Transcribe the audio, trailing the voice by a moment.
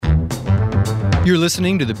You're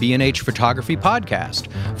listening to the B&H Photography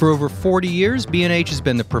Podcast. For over 40 years, B&H has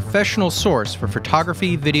been the professional source for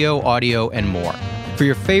photography, video, audio, and more. For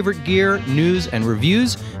your favorite gear, news, and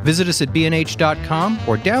reviews, visit us at bnh.com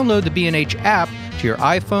or download the B&H app to your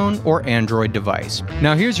iPhone or Android device.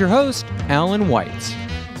 Now here's your host, Alan Weitz.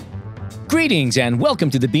 Greetings and welcome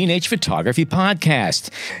to the B&H Photography Podcast.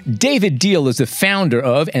 David Deal is the founder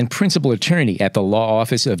of and principal attorney at the law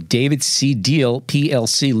office of David C. Deal,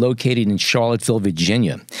 PLC, located in Charlottesville,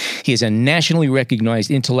 Virginia. He is a nationally recognized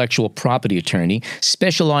intellectual property attorney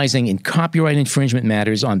specializing in copyright infringement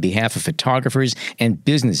matters on behalf of photographers and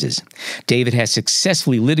businesses. David has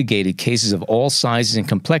successfully litigated cases of all sizes and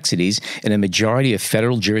complexities in a majority of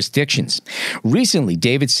federal jurisdictions. Recently,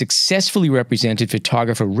 David successfully represented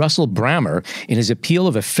photographer Russell Brown in his appeal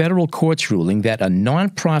of a federal court's ruling that a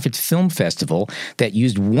nonprofit film festival that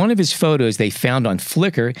used one of his photos they found on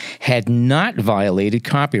Flickr had not violated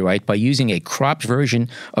copyright by using a cropped version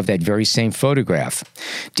of that very same photograph.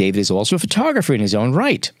 David is also a photographer in his own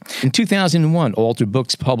right. In 2001, Alter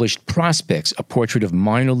Books published Prospects, a portrait of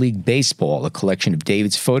minor league baseball, a collection of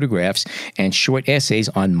David's photographs and short essays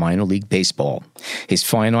on minor league baseball. His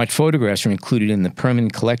fine art photographs are included in the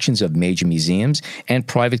permanent collections of major museums and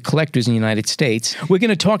private collectors in the United States. We're going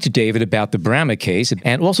to talk to David about the Brammer case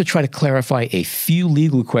and also try to clarify a few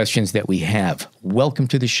legal questions that we have. Welcome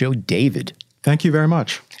to the show, David. Thank you very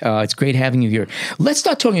much. It's great having you here. Let's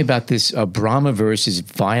start talking about this Brammer versus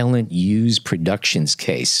Violent Use Productions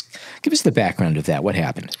case. Give us the background of that. What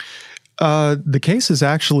happened? The case is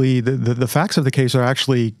actually, the facts of the case are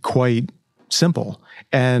actually quite simple.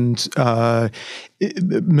 And Mr.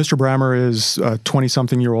 Brammer is a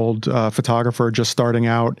 20-something-year-old photographer just starting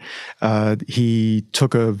out. He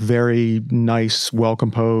took a very nice,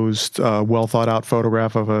 well-composed, well-thought-out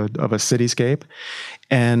photograph of a cityscape.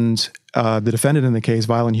 And the defendant in the case,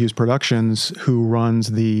 Violent Use Productions, who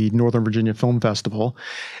runs the Northern Virginia Film Festival,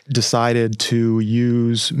 decided to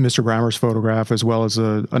use Mr. Brammer's photograph as well as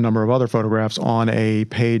a number of other photographs on a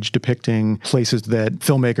page depicting places that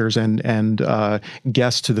filmmakers and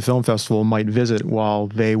guests to the film festival might visit while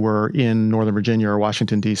they were in Northern Virginia or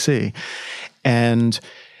Washington, D.C. And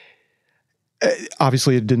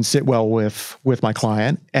obviously, it didn't sit well with my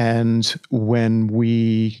client. And when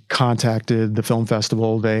we contacted the film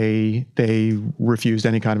festival, they refused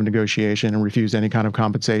any kind of negotiation and refused any kind of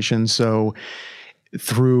compensation. So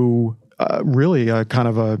through really a kind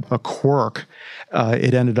of a quirk,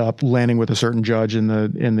 it ended up landing with a certain judge in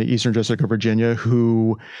the Eastern District of Virginia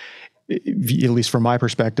who, at least from my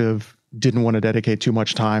perspective, didn't want to dedicate too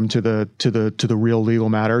much time to the real legal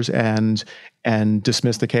matters and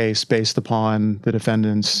dismiss the case based upon the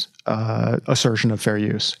defendant's assertion of fair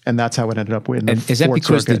use. And that's how it ended up with. And is that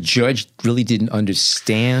because the judge really didn't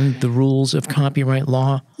understand the rules of copyright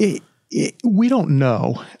law? We don't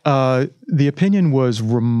know. The opinion was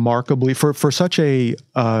remarkably, for such a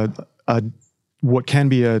what can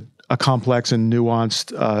be a complex and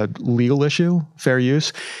nuanced legal issue, fair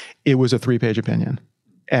use, it was a 3-page opinion.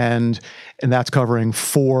 And that's covering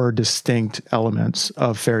 4 distinct elements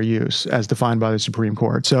of fair use as defined by the Supreme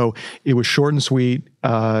Court. So it was short and sweet.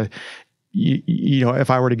 You know,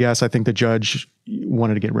 if I were to guess, I think the judge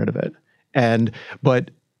wanted to get rid of it.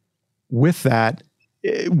 But with that,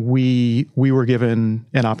 we were given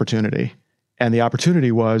an opportunity. And the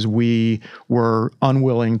opportunity was we were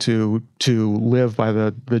unwilling to live by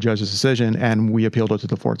the judge's decision, and we appealed it to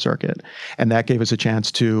the Fourth Circuit. And that gave us a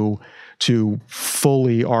chance to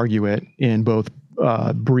fully argue it in both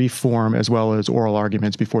brief form as well as oral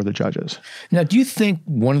arguments before the judges. Now, do you think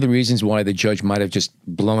one of the reasons why the judge might have just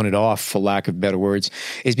blown it off, for lack of better words,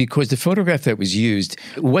 is because the photograph that was used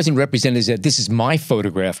wasn't represented as that this is my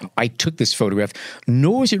photograph, I took this photograph,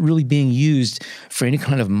 nor was it really being used for any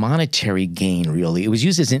kind of monetary gain, really. It was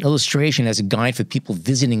used as an illustration, as a guide for people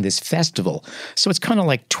visiting this festival. So it's kind of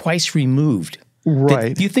like twice removed.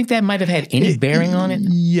 Right. Do you think that might have had any bearing on it?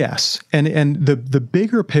 Yes. And the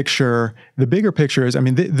bigger picture is, I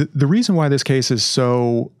mean, the reason why this case is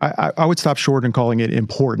so, I would stop short in calling it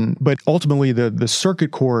important, but ultimately the circuit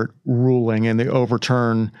court ruling and the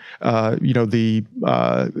overturn, the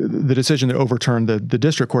decision to overturn the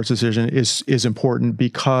district court's decision is important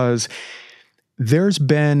because there's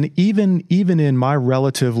been, even in my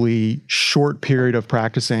relatively short period of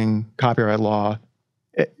practicing copyright law,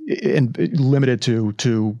 and limited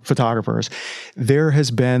to photographers, there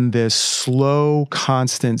has been this slow,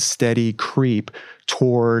 constant, steady creep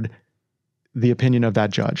toward the opinion of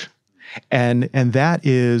that judge. And that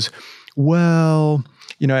is, well,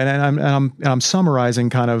 I'm summarizing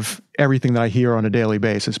kind of everything that I hear on a daily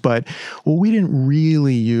basis, but we didn't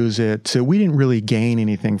really use it we didn't really gain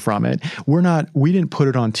anything from it. We didn't put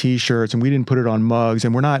it on t-shirts and we didn't put it on mugs,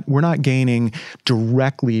 and we're not gaining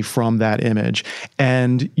directly from that image.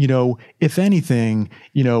 And, if anything,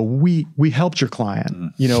 we helped your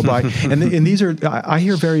client, by, and these are, I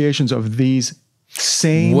hear variations of these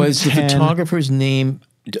same. Was the photographer's name,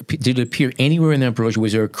 did it appear anywhere in that brochure?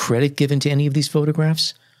 Was there a credit given to any of these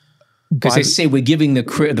photographs? Because they say we're giving the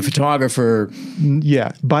photographer.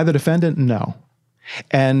 Yeah, by the defendant, no.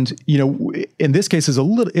 And in this case, it's a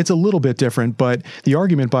little bit different. But the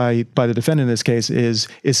argument by the defendant in this case is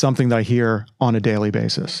something that I hear on a daily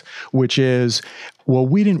basis, which is, well,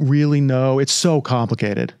 we didn't really know. It's so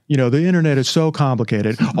complicated. The internet is so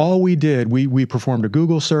complicated. All we did, we performed a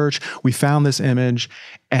Google search. We found this image,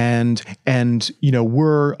 and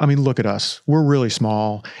look at us. We're really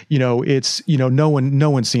small. It's no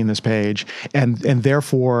one's seen this page, and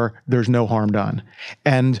therefore there's no harm done.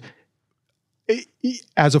 And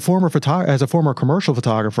as a former commercial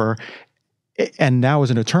photographer, and now as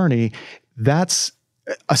an attorney, that's,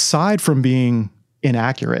 aside from being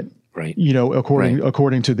inaccurate, right?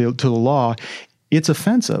 According to the law, it's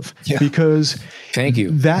offensive because thank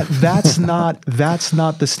you. That's not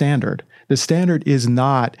the standard. The standard is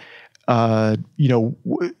not. There's no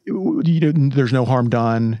harm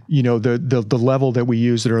done. The level that we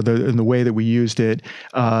used it, or the way that we used it,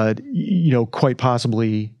 quite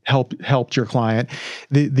possibly helped your client.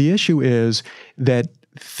 The issue is that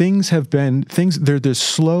there's this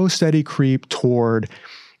slow, steady creep toward,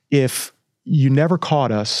 if you never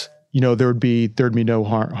caught us, there'd be no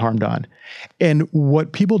harm done. And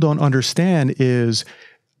what people don't understand is,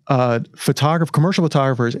 commercial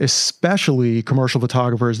photographers, especially commercial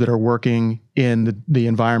photographers that are working in the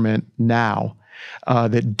environment now,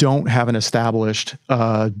 that don't have an established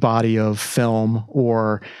body of film,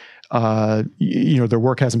 or their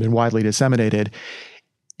work hasn't been widely disseminated.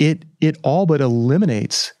 It all but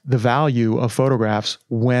eliminates the value of photographs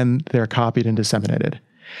when they're copied and disseminated,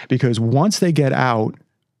 because once they get out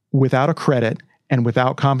without a credit and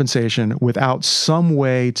without compensation, without some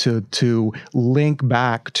way to link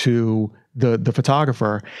back to the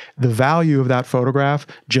photographer, the value of that photograph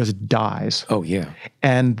just dies. Oh, yeah.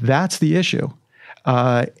 And that's the issue.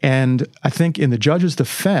 And I think in the judge's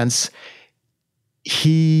defense,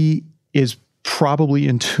 he is probably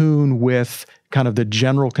in tune with kind of the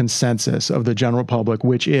general consensus of the general public,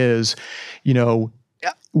 which is,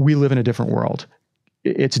 we live in a different world.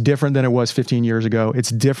 It's different than it was 15 years ago. It's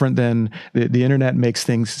different than the internet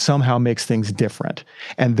somehow makes things different.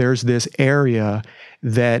 And there's this area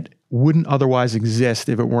that wouldn't otherwise exist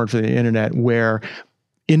if it weren't for the internet, where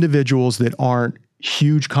individuals that aren't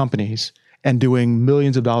huge companies and doing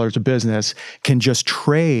millions of dollars of business can just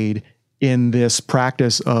trade in this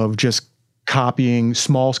practice of just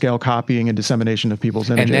small scale copying and dissemination of people's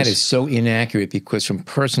images. And that is so inaccurate, because from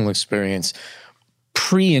personal experience,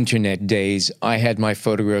 pre-internet days, I had my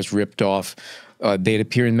photographs ripped off. They'd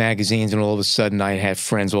appear in magazines, and all of a sudden I had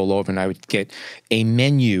friends all over, and I would get a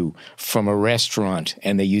menu from a restaurant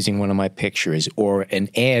and they're using one of my pictures, or an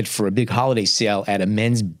ad for a big holiday sale at a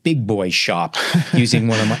men's big boy shop using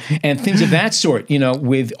one of my, and things of that sort,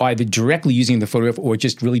 with either directly using the photograph or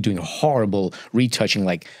just really doing horrible retouching,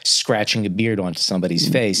 like scratching a beard onto somebody's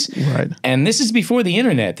face. Right. And this is before the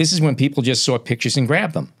internet. This is when people just saw pictures and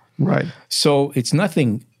grabbed them. Right. So it's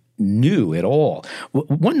nothing new at all.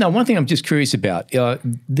 One thing I'm just curious about,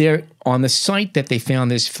 there on the site that they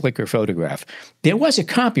found this Flickr photograph, there was a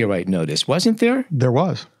copyright notice, wasn't there? There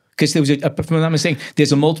was. Because there was, if I'm not mistaken,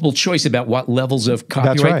 there's a multiple choice about what levels of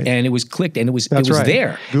copyright, that's right. And it was clicked, and it was right.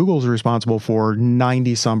 there. Google's responsible for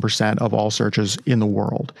 90% of all searches in the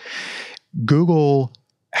world. Google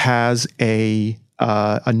has a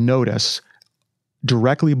notice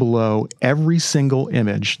directly below every single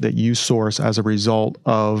image that you source as a result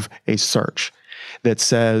of a search that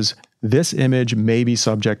says this image may be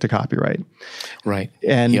subject to copyright. Right.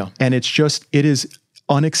 And it is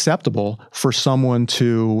unacceptable for someone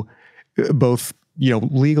to both,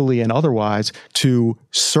 legally and otherwise, to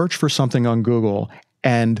search for something on Google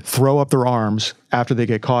and throw up their arms after they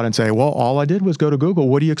get caught and say, well, all I did was go to Google.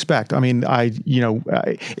 What do you expect? I mean,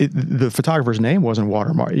 the photographer's name wasn't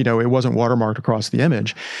watermarked, it wasn't watermarked across the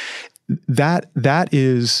image. That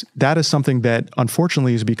is something that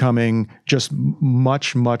unfortunately is becoming just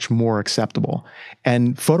much, much more acceptable.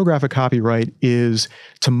 And photographic copyright is,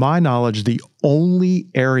 to my knowledge, the only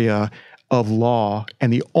area of law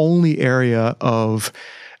and the only area of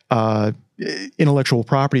intellectual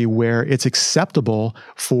property where it's acceptable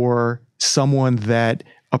for someone that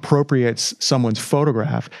appropriates someone's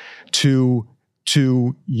photograph to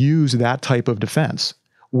use that type of defense,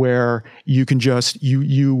 where you can just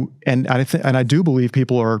and I do believe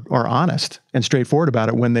people are honest and straightforward about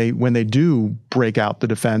it when they do break out the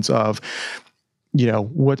defense of,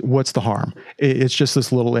 what's the harm? It's just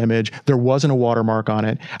this little image. There wasn't a watermark on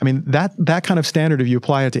it. I mean, that kind of standard, if you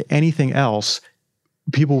apply it to anything else,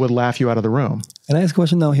 people would laugh you out of the room. Can I ask a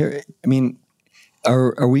question though here? I mean,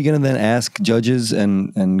 are we going to then ask judges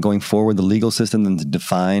and going forward the legal system then to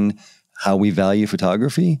define how we value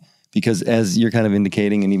photography? Because as you're kind of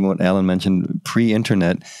indicating, and even what Alan mentioned,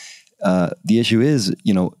 pre-internet, the issue is,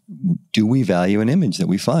 do we value an image that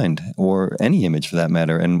we find, or any image for that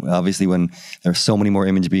matter? And obviously when there are so many more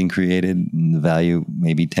images being created, and the value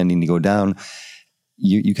may be tending to go down,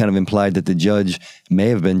 you kind of implied that the judge may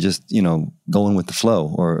have been just, going with the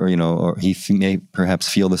flow, or he may perhaps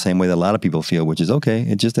feel the same way that a lot of people feel, which is, okay,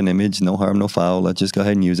 it's just an image, no harm, no foul, let's just go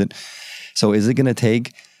ahead and use it. So is it going to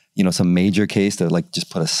take some major case to just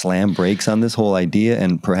put a slam brakes on this whole idea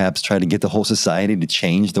and perhaps try to get the whole society to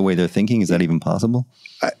change the way they're thinking? Is that even possible?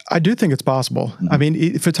 I do think it's possible. Mm-hmm. I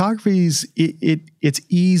mean, photography it's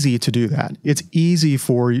easy to do that. It's easy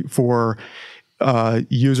for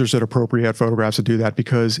users that appropriate photographs to do that,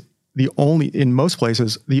 because in most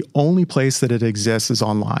places, the only place that it exists is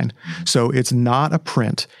online. So it's not a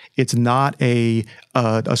print. It's not a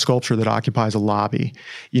sculpture that occupies a lobby.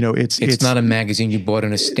 It's not a magazine you bought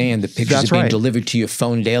on a stand. The pictures are being delivered to your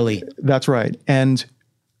phone daily. That's right. And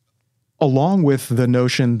along with the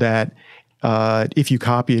notion that if you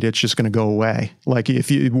copy it, it's just going to go away. Like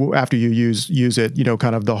after you use it,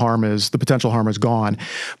 kind of the potential harm is gone.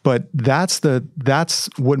 But that's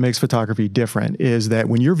what makes photography different, is that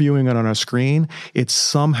when you're viewing it on a screen, it's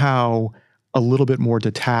somehow a little bit more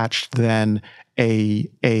detached than a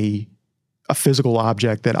physical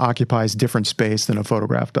object that occupies different space than a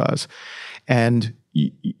photograph does. And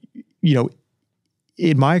in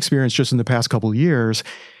my experience, just in the past couple of years,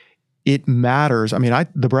 it matters. I mean,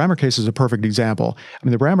 the Brammer case is a perfect example. I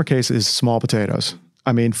mean, the Brammer case is small potatoes.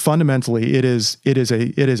 I mean, fundamentally, it is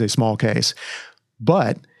a small case,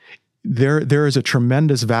 but there is a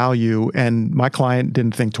tremendous value. And my client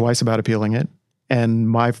didn't think twice about appealing it, and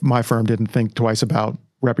my firm didn't think twice about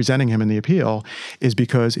representing him in the appeal, is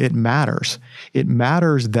because it matters. It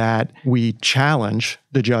matters that we challenge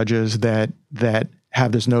the judges that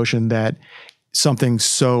have this notion that something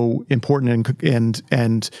so important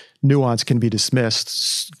and nuanced can be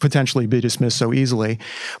potentially be dismissed so easily.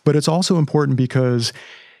 But it's also important because,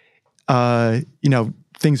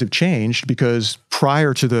 things have changed, because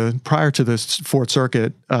prior to the Fourth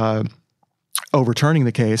Circuit overturning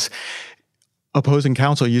the case, opposing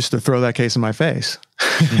counsel used to throw that case in my face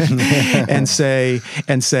and say,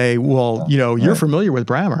 well, you're familiar with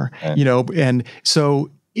Brammer, and so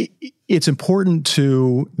it's important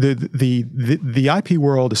to the IP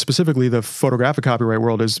world, specifically the photographic copyright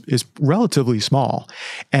world, is relatively small.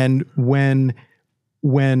 And when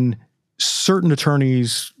certain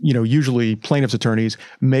attorneys, usually plaintiffs' attorneys,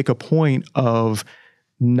 make a point of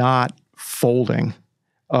not folding,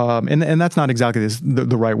 and that's not exactly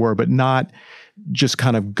the right word, but not just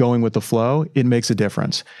kind of going with the flow, it makes a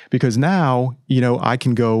difference. Because now, I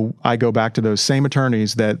go back to those same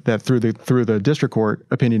attorneys that threw the district court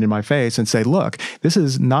opinion in my face and say, look, this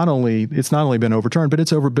is it's not only been overturned, but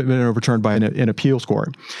it's been overturned by an appeals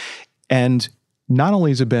court. And not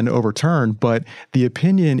only has it been overturned, but the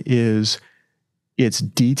opinion it's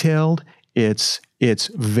detailed, it's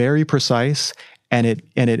very precise, and it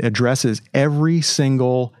addresses every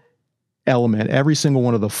single element, every single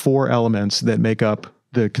one of the four elements that make up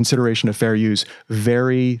the consideration of fair use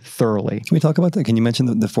very thoroughly. Can we talk about that? Can you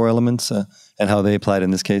mention the four elements and how they applied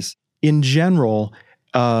in this case? In general,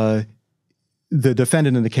 the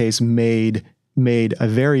defendant in the case made a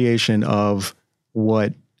variation of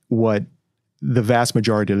what the vast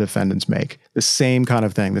majority of defendants make. The same kind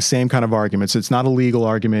of thing, the same kind of arguments. It's not a legal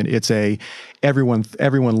argument. It's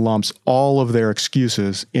everyone lumps all of their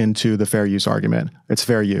excuses into the fair use argument. It's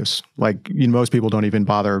fair use. Like, most people don't even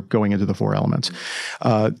bother going into the four elements.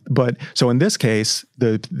 But so in this case,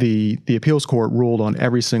 the appeals court ruled on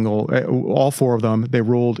all four of them. They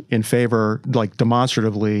ruled in favor, like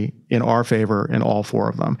demonstratively in our favor in all four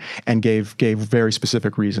of them, and gave very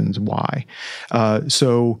specific reasons why.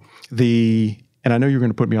 And I know you're going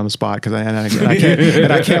to put me on the spot because I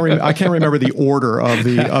can't remember the order of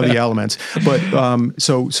the elements. But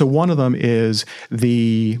so one of them is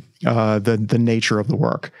the nature of the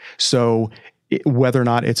work. So whether or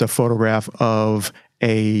not it's a photograph of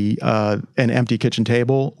an empty kitchen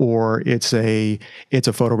table, or it's a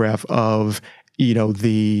photograph of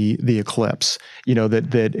the eclipse,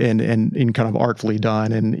 that and kind of artfully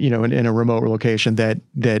done, and in a remote location that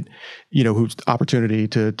whose opportunity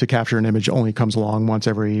to capture an image only comes along once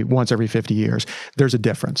every 50 years. There's a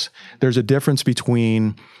difference. There's a difference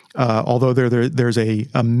between although there's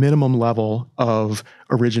a minimum level of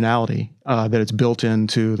originality that it's built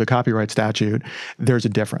into the copyright statute. There's a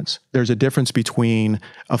difference. There's a difference between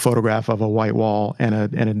a photograph of a white wall and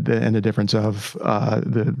a difference of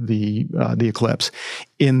the eclipse,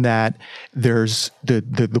 in that there's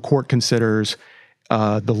the court considers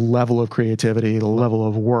the level of creativity, the level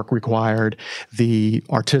of work required, the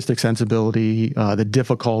artistic sensibility, the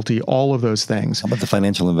difficulty, all of those things. How about the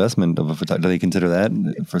financial investment of a photographer? Do they consider that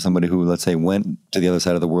for somebody who, let's say, went to the other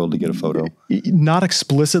side of the world to get a photo? Not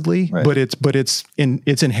explicitly, right. but it's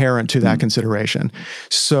inherent to that consideration.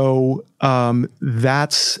 So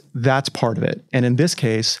that's part of it. And in this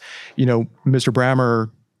case, Mr. Brammer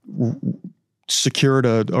secured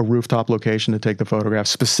a rooftop location to take the photograph,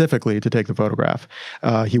 specifically to take the photograph.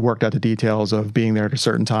 He worked out the details of being there at a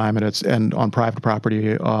certain time and on private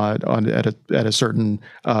property at a certain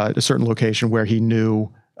location where he knew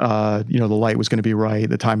the light was going to be right,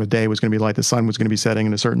 the time of day was going to be right, the sun was going to be setting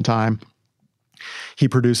at a certain time. He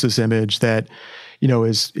produced this image that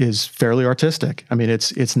is fairly artistic. I mean,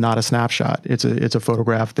 it's not a snapshot. It's a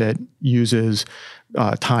photograph that uses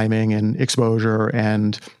timing and exposure,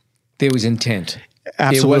 and there was intent.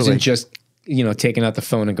 Absolutely. It wasn't just, taking out the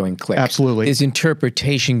phone and going click. Absolutely. There's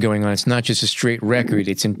interpretation going on. It's not just a straight record.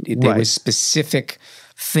 There was specific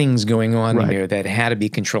things going on in there that had to be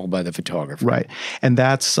controlled by the photographer. Right. And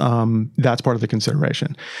that's part of the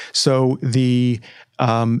consideration. So the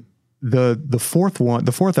fourth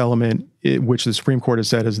element, which the Supreme Court has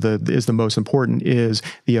said is the most important, is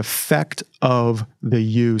the effect of the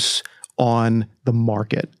use on the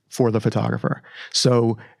market for the photographer.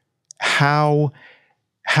 So how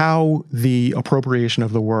the appropriation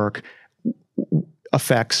of the work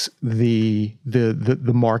affects the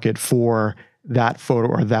market for that photo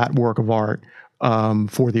or that work of art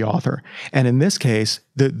for the author. And in this case,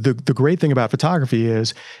 the great thing about photography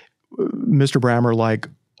is Mr. Brammer, like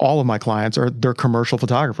all of my clients, they're commercial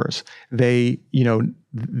photographers. They,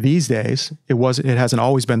 these days, it hasn't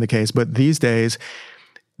always been the case, but these days,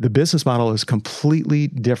 the business model is completely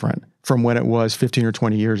different from when it was 15 or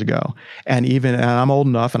 20 years ago. And I'm old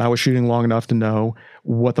enough and I was shooting long enough to know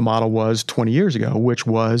what the model was 20 years ago, which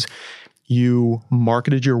was you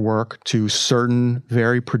marketed your work to certain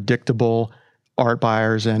very predictable art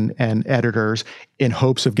buyers and editors in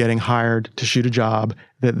hopes of getting hired to shoot a job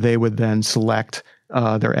that they would then select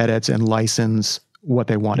their edits and license what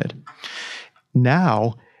they wanted.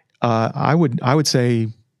 Now, I would say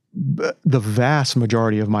the vast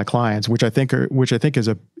majority of my clients, which I think is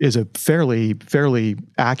a fairly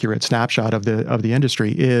accurate snapshot of the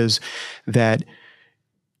industry, is that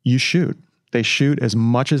you shoot. They shoot as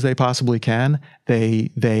much as they possibly can.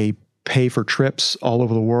 They pay for trips all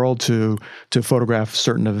over the world to photograph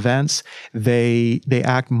certain events. They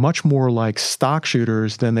act much more like stock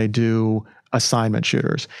shooters than they do assignment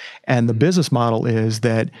shooters. And the business model is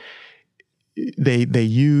that they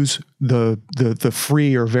use the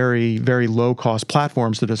free or very, very low cost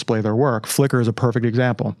platforms to display their work. Flickr is a perfect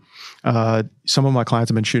example. Some of my clients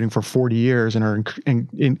have been shooting for 40 years and are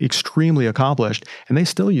extremely accomplished, and they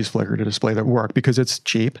still use Flickr to display their work because it's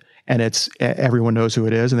cheap and everyone knows who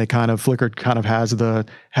it is, and Flickr kind of has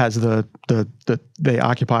they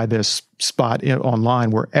occupy this spot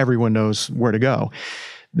online where everyone knows where to go.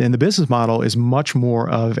 Then the business model is much more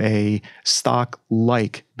of a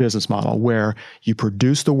stock-like business model where you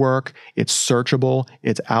produce the work, it's searchable,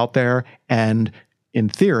 it's out there, and in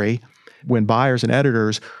theory, when buyers and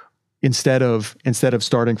editors, instead of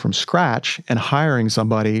starting from scratch and hiring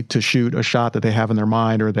somebody to shoot a shot that they have in their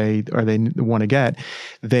mind or they want to get,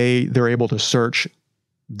 they're able to search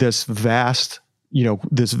this vast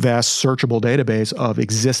searchable database of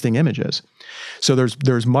existing images. So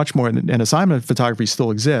there's much more, and assignment photography still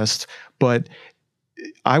exists, but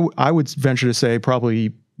I would venture to say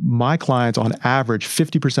probably my clients on average,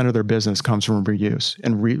 50% of their business comes from reuse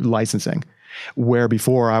and licensing, where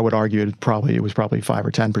before I would argue it was probably 5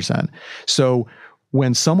 or 10%. So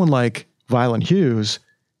when someone like Violent Hughes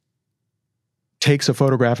takes a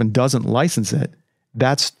photograph and doesn't license it,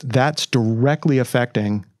 that's directly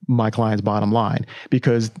affecting my client's bottom line,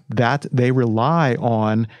 because that they rely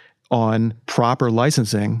on proper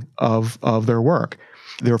licensing of their work.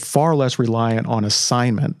 They're far less reliant on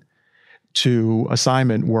assignment to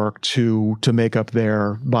assignment work to make up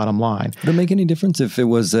their bottom line. Would it make any difference if it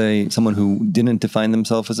was someone who didn't define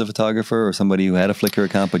themselves as a photographer, or somebody who had a Flickr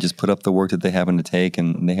account but just put up the work that they happened to take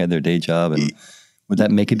and they had their day job? And would that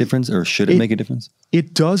make a difference, or should it make a difference?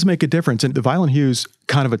 It does make a difference, and Violent Hughes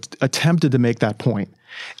kind of attempted to make that point.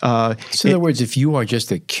 So in other words, if you are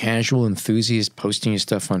just a casual enthusiast posting your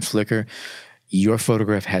stuff on Flickr, your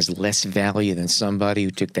photograph has less value than somebody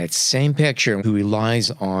who took that same picture, who relies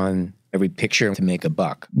on every picture to make a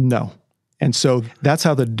buck. No. And so that's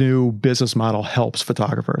how the new business model helps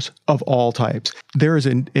photographers of all types. There is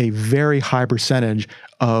a very high percentage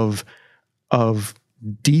of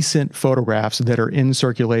decent photographs that are in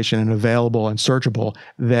circulation and available and searchable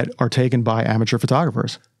that are taken by amateur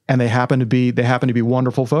photographers. And they happen to be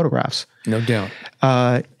wonderful photographs. No doubt.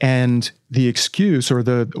 And the excuse or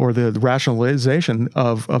the rationalization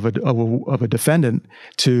of a defendant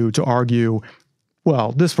to argue,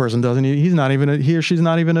 well, this person he or she's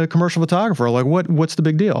not even a commercial photographer. Like, what's the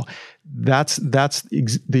big deal? That's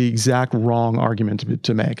the exact wrong argument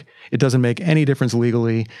to make. It doesn't make any difference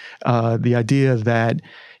legally. The idea that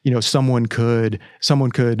someone could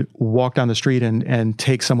walk down the street and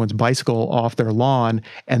take someone's bicycle off their lawn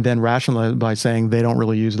and then rationalize by saying they don't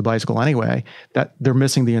really use the bicycle anyway, that they're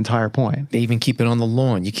missing the entire point. They even keep it on the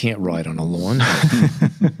lawn. You can't ride on a lawn.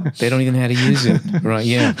 They don't even know how to use it. Right,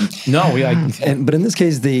 yeah. No, but in this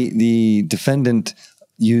case, the defendant,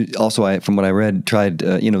 from what I read, tried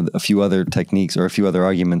a few other techniques or a few other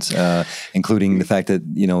arguments, including the fact that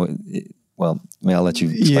well, I'll let you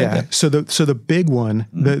explain that. So the big one,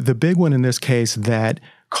 the big one in this case that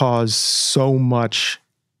caused so much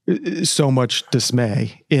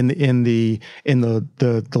dismay in the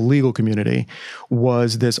legal community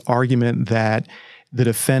was this argument that the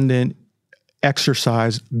defendant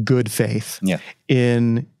exercised good faith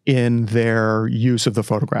in their use of the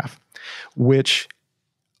photograph, which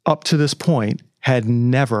up to this point had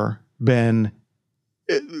never been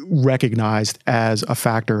recognized as a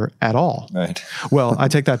factor at all. Right. Well, I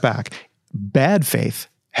take that back. Bad faith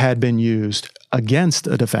had been used against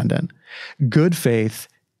a defendant. Good faith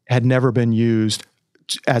had never been used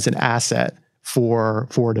as an asset for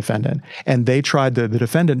a defendant. And the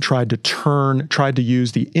defendant tried to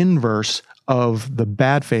use the inverse of the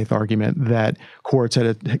bad faith argument that courts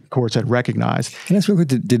had recognized. Can I ask real quick,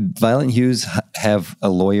 did Violent Hughes have a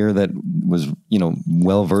lawyer that was,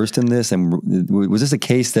 well versed in this? And was this a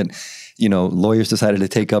case that, lawyers decided to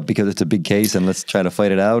take up because it's a big case and let's try to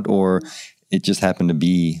fight it out, or it just happened to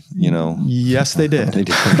be, Yes, they did. They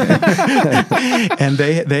did. Okay. And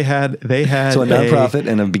they had so a nonprofit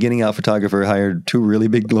and a beginning out photographer hired two really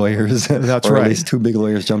big lawyers. That's or right. At least two big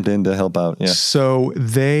lawyers jumped in to help out. Yeah. So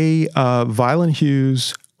Violent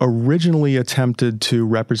Hughes originally attempted to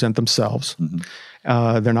represent themselves.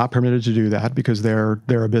 Mm-hmm. They're not permitted to do that because they're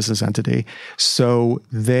a business entity. So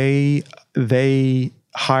they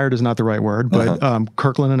hired is not the right word, but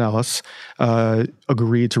Kirkland and Ellis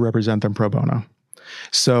agreed to represent them pro bono.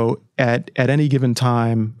 So at any given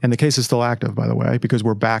time, and the case is still active, by the way, because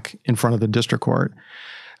we're back in front of the district court.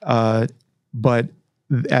 But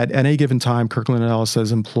at any given time, Kirkland and Ellis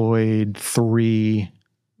has employed three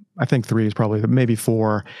is probably maybe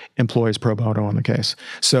 4 employees pro bono on the case.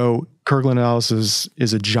 So Kirkland and Ellis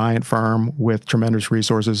is a giant firm with tremendous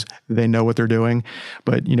resources. They know what they're doing,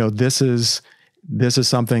 but this is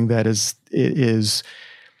something that is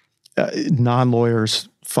non-lawyers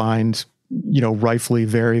find, rightfully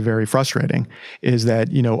very, very frustrating, is that,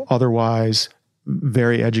 otherwise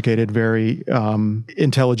very educated, very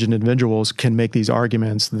intelligent individuals can make these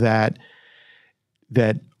arguments that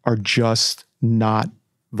are just not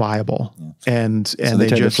viable. Yeah. And so they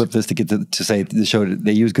tried to flip this to get to say to show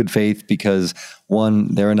they use good faith because,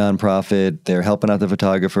 one, they're a nonprofit, they're helping out the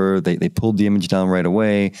photographer, they pulled the image down right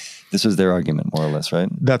away. This was their argument, more or less, right?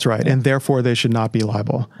 That's right. Yeah. And therefore they should not be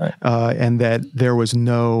liable. Right. And that there was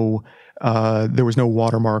no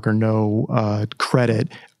watermark or no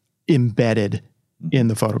credit embedded in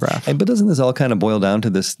the photograph. But doesn't this all kind of boil down to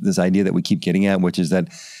this idea that we keep getting at, which is that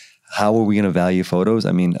how are we going to value photos?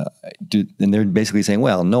 I mean, and they're basically saying,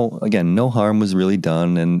 well, no harm was really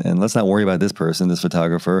done, and let's not worry about this person, this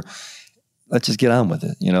photographer. Let's just get on with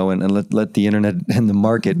it, and let the internet and the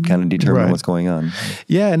market kind of determine what's going on.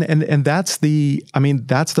 Yeah, and that's the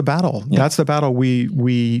battle. Yeah. That's the battle the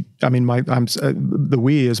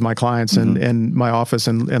we is my clients and my office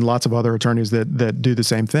and lots of other attorneys that do the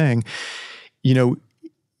same thing.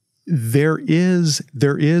 There is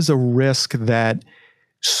a risk that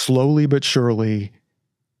slowly but surely,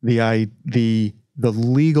 the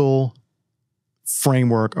legal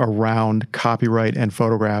framework around copyright and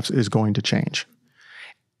photographs is going to change.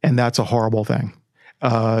 and that's a horrible thing.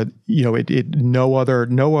 No other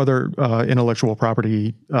intellectual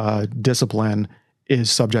property discipline is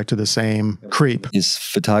subject to the same creep. Is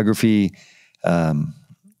photography a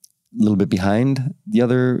little bit behind the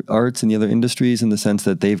other arts and the other industries in the sense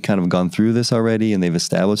that they've kind of gone through this already and they've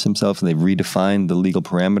established themselves and they've redefined the legal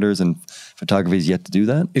parameters, and photography is yet to do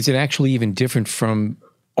that? Is it actually even different from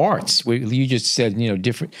arts? You just said,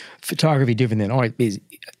 different photography, different than art.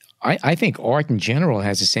 I think art in general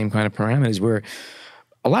has the same kind of parameters where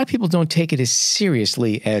a lot of people don't take it as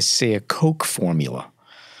seriously as, say, a Coke formula,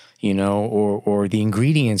 or the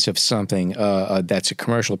ingredients of something that's a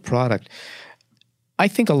commercial product. I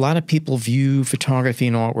think a lot of people view photography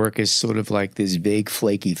and artwork as sort of like this vague,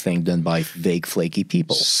 flaky thing done by vague, flaky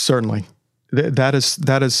people. Certainly. That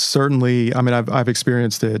is certainly. I mean, I've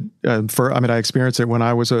experienced it. I experienced it when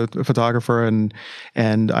I was a photographer, and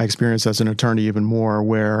I experienced as an attorney even more,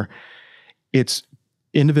 where it's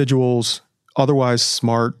individuals, otherwise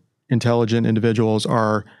smart, intelligent individuals,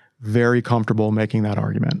 are very comfortable making that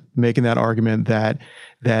argument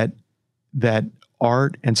that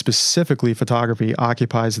art, and specifically photography,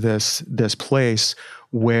 occupies this place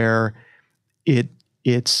where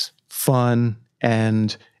it's fun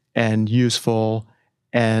and useful,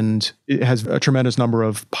 and it has a tremendous number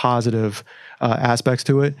of positive aspects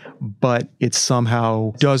to it, but it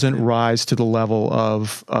somehow doesn't rise to the level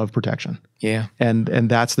of protection. Yeah, and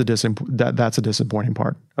that's that's a disappointing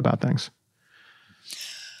part about things.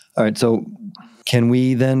 All right, so can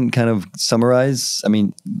we then kind of summarize? I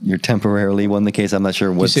mean, you're temporarily won the case. I'm not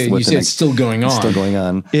sure what's you said it's still going on. It's still going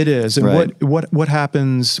on. It is. And right. what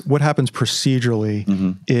happens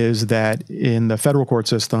procedurally is that in the federal court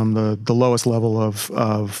system, the lowest level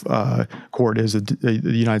of court is the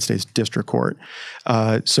United States District Court.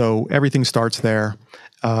 So everything starts there.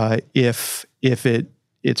 If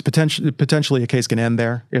it's potentially a case can end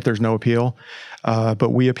there if there's no appeal. But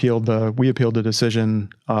we appealed the decision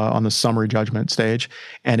on the summary judgment stage,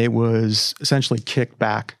 and it was essentially kicked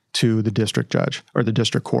back to the district judge or the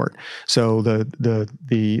district court. So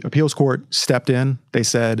the appeals court stepped in. They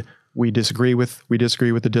said, we disagree with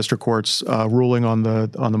the district court's ruling on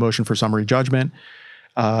the motion for summary judgment.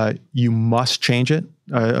 You must change it.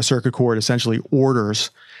 A circuit court essentially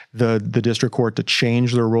orders the district court to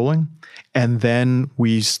change their ruling, and then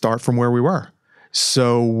we start from where we were.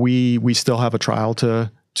 So we still have a trial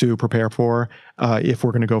to prepare for if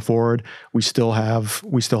we're going to go forward. We still have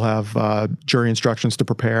jury instructions to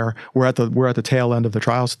prepare. We're at the tail end of the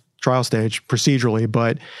trial stage procedurally,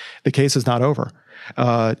 but the case is not over.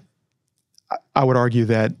 I would argue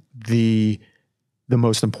that the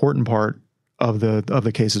most important part of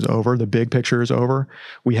the case is over. The big picture is over.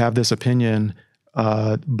 We have this opinion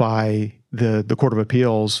by the Court of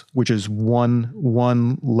Appeals, which is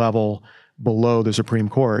one level below the Supreme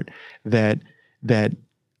Court, that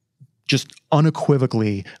just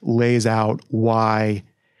unequivocally lays out why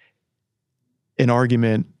an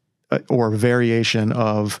argument or variation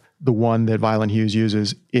of the one that Violent Hughes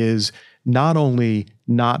uses is not only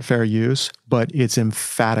not fair use, but it's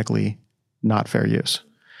emphatically not fair use.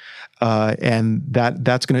 And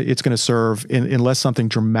it's going to serve, unless something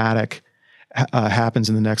dramatic happens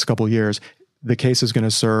in the next couple of years, the case is going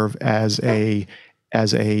to serve as a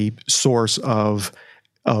source of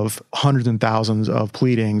hundreds and thousands of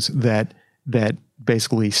pleadings that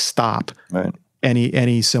basically stop right.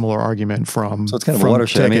 any similar argument from. So it's kind of a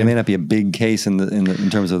watershed. I mean, it may not be a big case in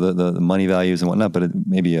terms of the money values and whatnot, but it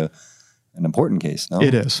may be an important case. No,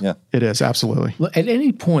 it is. Yeah, it is absolutely. At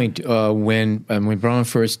any point when Brown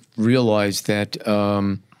first realized that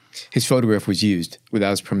his photograph was used without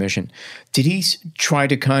his permission, did he try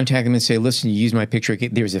to contact him and say, listen, you used my picture,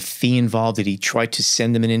 there's a fee involved? Did he try to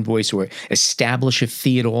send them an invoice or establish a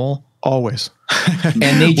fee at all? Always.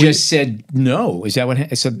 And they just said no. Is that what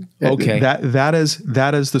happened? So, okay. That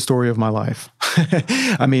is the story of my life.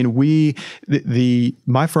 I mean,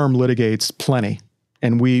 my firm litigates plenty,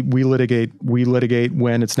 and we litigate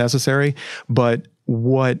when it's necessary. But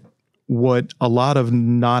what a lot of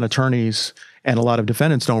non-attorneys and a lot of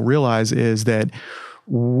defendants don't realize is that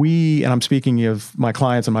and I'm speaking of my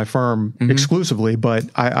clients and my firm exclusively, but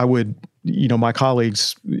I would, my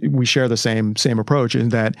colleagues, we share the same approach in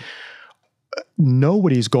that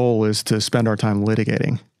nobody's goal is to spend our time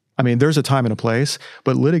litigating. I mean, there's a time and a place,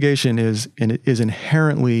 but litigation is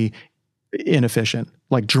inherently inefficient,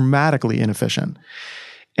 like dramatically inefficient.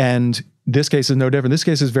 And this case is no different. This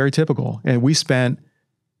case is very typical. And we spent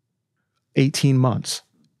 18 months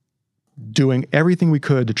doing everything we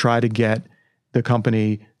could to try to get the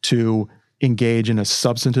company to engage in a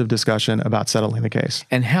substantive discussion about settling the case.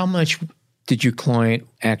 And how much did your client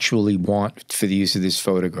actually want for the use of this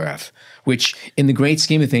photograph? Which, in the great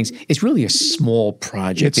scheme of things, is really a small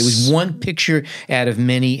project. It was one picture out of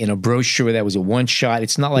many in a brochure that was a one shot.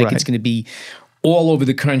 It's not like it's going to be all over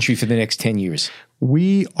the country for the next 10 years.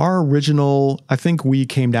 Our original, I think we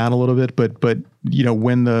came down a little bit, but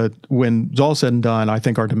when it's all said and done, I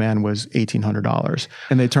think our demand was $1,800,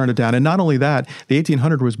 and they turned it down. And not only that, the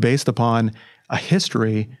 $1,800 was based upon a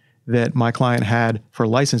history that my client had for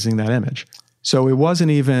licensing that image. So it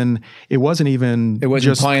wasn't even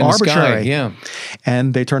just pie in the sky, arbitrary. yeah.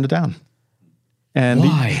 And they turned it down. And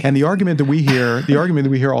why? The argument that we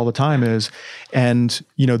hear all the time is, and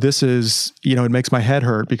this is, it makes my head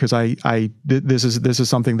hurt because this is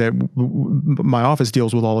something that my office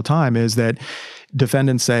deals with all the time, is that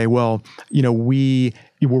defendants say, well, we're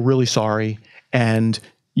really sorry, and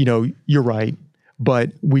you're right,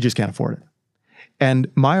 but we just can't afford it.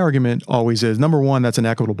 And my argument always is, number one, that's an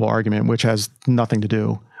equitable argument, which has nothing to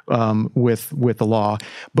do with the law.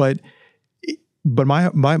 But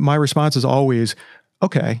my response is always,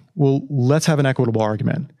 okay, well, let's have an equitable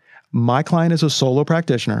argument. My client is a solo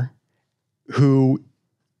practitioner who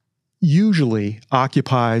usually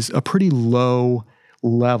occupies a pretty low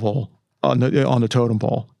level on the totem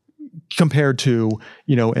pole compared to,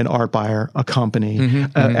 an art buyer, a company,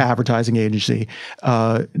 advertising agency.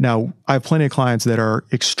 Now, I have plenty of clients that are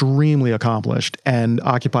extremely accomplished and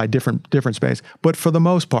occupy different space. But for the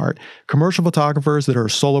most part, commercial photographers that are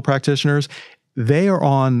solo practitioners, they are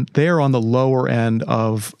on the lower end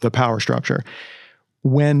of the power structure.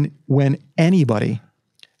 When anybody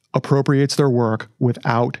appropriates their work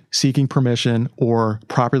without seeking permission or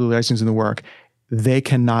properly licensing the work, they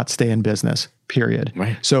cannot stay in business, period.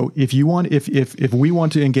 Right. So if we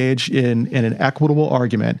want to engage in an equitable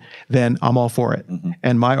argument, then I'm all for it. Mm-hmm.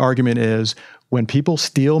 And my argument is, when people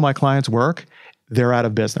steal my client's work, they're out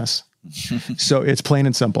of business. So it's plain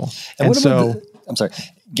and simple. And I'm sorry,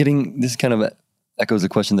 this kind of echoes the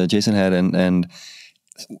question that Jason had, and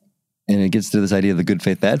it gets to this idea of the good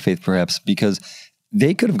faith, bad faith, perhaps, because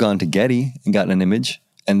they could have gone to Getty and gotten an image,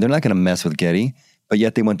 and they're not going to mess with Getty. But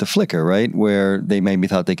yet they went to Flickr, right? Where they maybe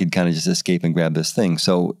thought they could kind of just escape and grab this thing.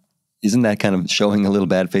 So isn't that kind of showing a little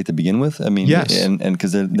bad faith to begin with? I mean, yes. And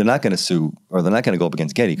because they're not going to sue, or they're not going to go up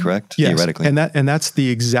against Getty, correct? Yes. Theoretically. And that's the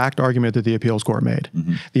exact argument that the appeals court made.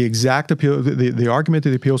 Mm-hmm. The exact the argument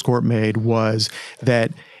that the appeals court made was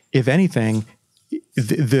that, if anything,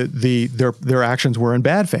 their actions were in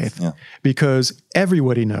bad faith, because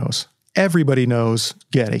everybody knows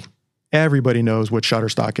Getty. Everybody knows what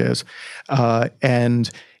Shutterstock is.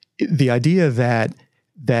 And the idea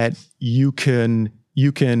that you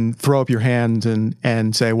can throw up your hands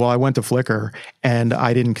and say, well, I went to Flickr and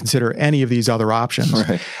I didn't consider any of these other options,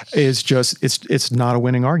 is just, it's not a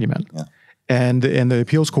winning argument. Yeah. And the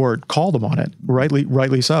appeals court called them on it,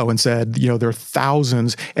 rightly so, and said, there are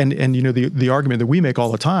thousands. And the argument that we make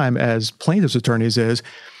all the time as plaintiffs' attorneys is,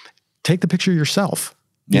 take the picture yourself.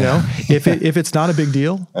 If it's not a big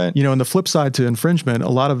deal, right. And the flip side to infringement, a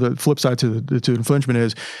lot of the flip side to infringement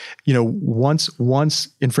is, once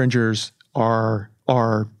infringers are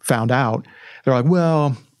found out, they're like,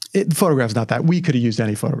 well, the photograph's not that. We could have used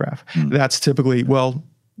any photograph. That's typically, well,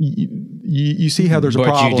 you see how there's a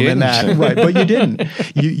problem in that, right? But you didn't.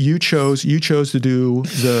 You chose to do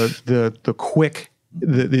the quick.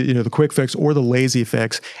 The quick fix or the lazy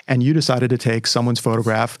fix, and you decided to take someone's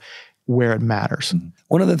photograph where it matters.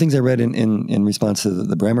 One of the things I read in response to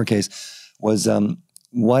the Bremer case was,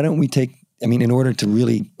 why don't we in order to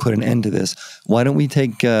really put an end to this, why don't we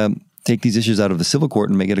take these issues out of the civil court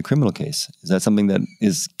and make it a criminal case? Is that something that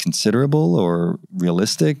is considerable or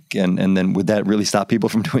realistic? And then would that really stop people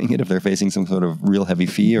from doing it if they're facing some sort of real heavy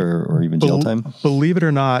fee or even jail time? Believe it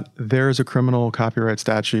or not, there is a criminal copyright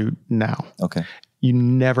statute now. Okay. You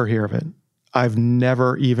never hear of it. I've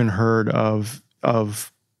never even heard of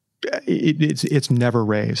it's never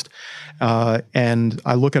raised. And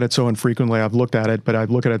I look at it so infrequently. I've looked at it, but I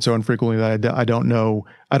look at it so infrequently that I don't know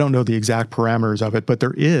the exact parameters of it, but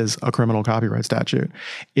there is a criminal copyright statute.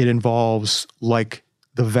 It involves, like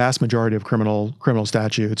the vast majority of criminal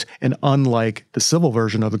statutes, and unlike the civil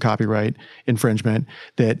version of the copyright infringement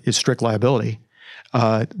that is strict liability,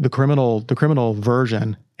 the criminal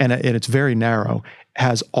version, and it's very narrow,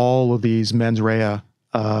 has all of these mens rea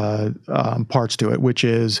parts to it, which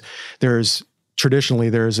is there are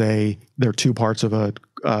two parts of a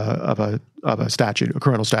statute, a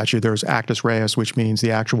criminal statute. There's actus reus, which means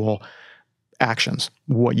the actual actions,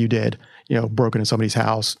 what you did, broke into somebody's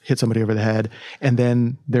house, hit somebody over the head, and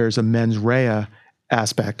then there's a mens rea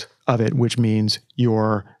aspect of it, which means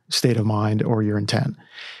your state of mind or your intent.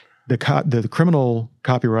 the criminal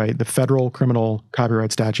copyright, the federal criminal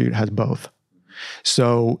copyright statute has both.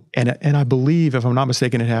 So, and I believe, if I'm not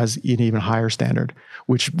mistaken, it has an even higher standard,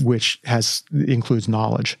 which includes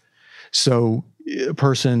knowledge. So, a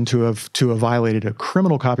person to have violated a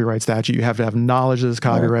criminal copyright statute, you have to have knowledge that it's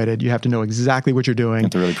copyrighted. You have to know exactly what you're doing. You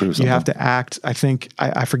have to really prove something. You have to act. I think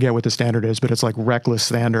I forget what the standard is, but it's like reckless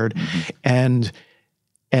standard, and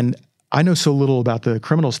I know so little about the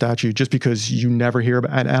criminal statute just because you never hear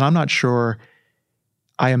about, and I'm not sure.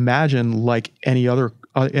 I imagine, like any other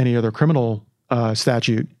criminal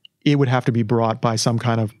statute, it would have to be brought by some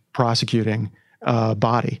kind of prosecuting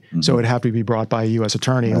body. So it'd have to be brought by a U.S.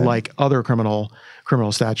 attorney, like other criminal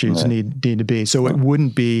statutes need to be. So it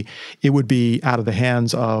would be out of the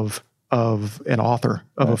hands of an author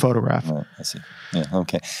of a photograph. Right. I see. Yeah.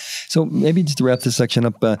 Okay. So maybe just to wrap this section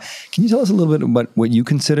up, can you tell us a little bit about what you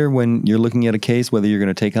consider when you're looking at a case, whether you're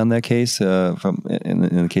going to take on that case from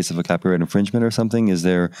in the case of a copyright infringement or something? Is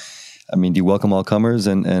there, I mean, do you welcome all comers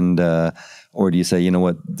and or do you say, you know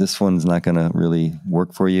what, this one's not going to really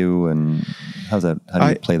work for you? And how do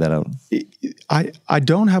you play that out? I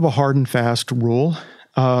don't have a hard and fast rule.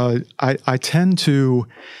 I tend to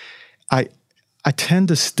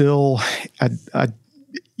still,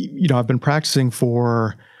 I've been practicing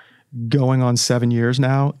for going on 7 years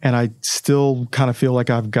now, and I still kind of feel like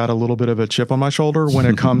I've got a little bit of a chip on my shoulder when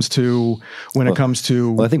it comes to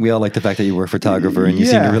Well, I think we all like the fact that you were a photographer and you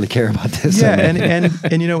seem to really care about this. Yeah,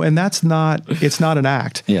 and that's not, it's not an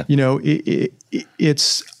act. Yeah.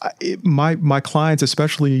 It's my clients,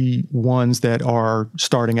 especially ones that are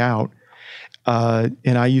starting out,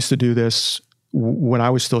 and I used to do this when I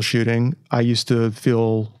was still shooting. I used to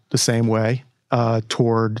feel the same way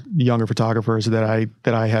toward younger photographers that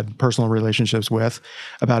I had personal relationships with,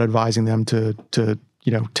 about advising them to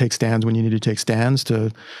take stands when you need to take stands,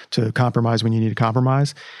 to compromise when you need to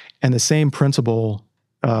compromise, and the same principle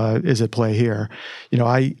is at play here.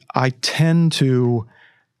 I tend to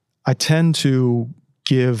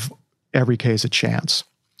give every case a chance.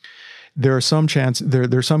 There are some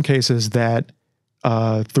cases that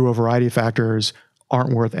through a variety of factors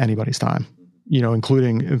aren't worth anybody's time,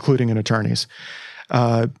 including an attorney's,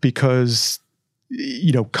 because,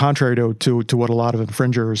 contrary to what a lot of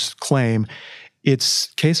infringers claim,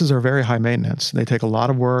 cases are very high maintenance. They take a lot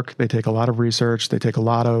of work. They take a lot of research. They take a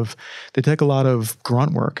lot of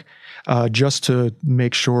grunt work, just to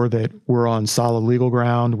make sure that we're on solid legal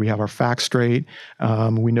ground. We have our facts straight.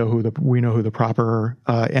 We know who the proper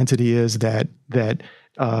entity is that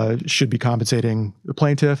should be compensating the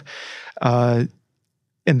plaintiff. And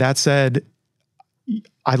that said,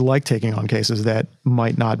 I like taking on cases that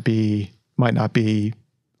might not be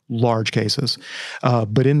large cases,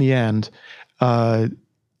 but in the end, I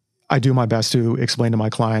do my best to explain to my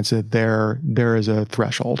clients that there is a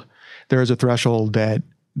threshold. There is a threshold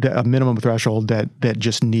a minimum threshold that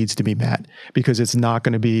just needs to be met, because it's not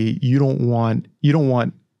going to be. You don't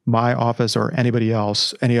want my office or anybody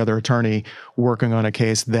else, any other attorney, working on a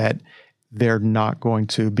case that they're not going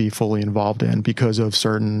to be fully involved in because of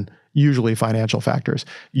certain, usually financial factors.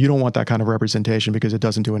 You don't want that kind of representation because it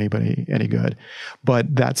doesn't do anybody any good.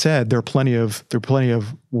 But that said, there are plenty of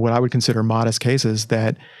what I would consider modest cases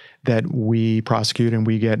that we prosecute and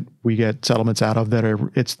we get settlements out of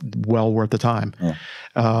it's well worth the time. Yeah.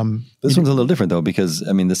 This one's a little different though, because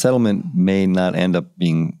the settlement may not end up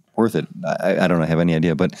being worth it. I don't have any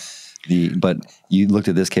idea, but you looked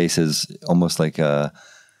at this case as almost like a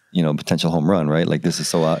potential home run, right? Like this is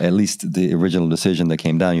so at least the original decision that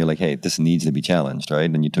came down, you're like, hey, this needs to be challenged, right?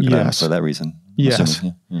 And you took it on for that reason. Yes.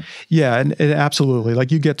 Yeah, and absolutely.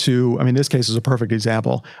 Like you get to, this case is a perfect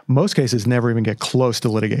example. Most cases never even get close to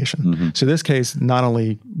litigation. Mm-hmm. So this case not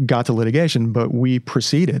only got to litigation, but we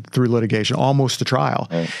proceeded through litigation almost to trial.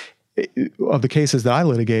 Right. Of the cases that I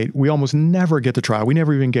litigate, we almost never get to trial. We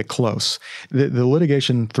never even get close. The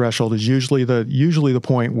litigation threshold is usually the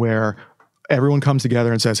point where everyone comes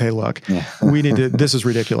together and says, hey, look, we need to, this is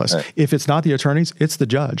ridiculous. Right. If it's not the attorneys, it's the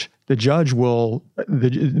judge. The judge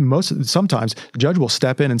sometimes the judge will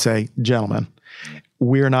step in and say, gentlemen,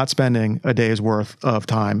 we are not spending a day's worth of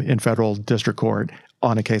time in federal district court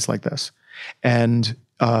on a case like this. And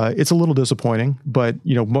it's a little disappointing, but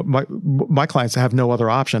my clients have no other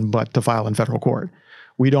option but to file in federal court.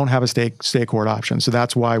 We don't have a state court option. So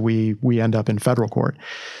that's why we end up in federal court.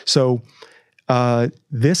 So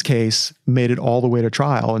this case made it all the way to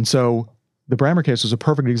trial. And so the Brammer case was a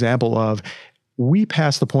perfect example of, we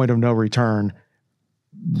passed the point of no return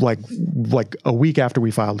like a week after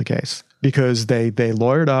we filed the case, because they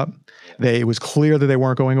lawyered up. It was clear that they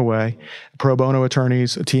weren't going away. Pro bono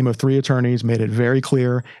attorneys, a team of 3 attorneys, made it very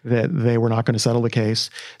clear that they were not going to settle the case.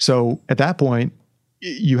 So at that point,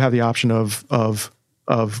 you have the option of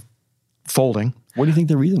folding. What do you think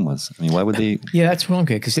the reason was? I mean, why would they? Yeah, that's wrong.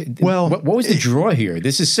 Because what was the draw here?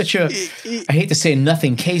 This is such a, I hate to say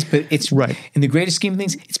nothing case, but it's right. In the greatest scheme of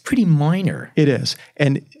things, it's pretty minor. It is.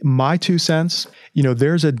 And my 2 cents,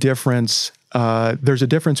 there's a difference. There's a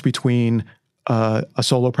difference between a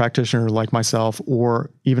solo practitioner like myself, or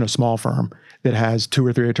even a small firm that has 2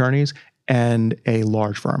 or 3 attorneys, and a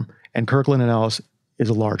large firm. And Kirkland & Ellis is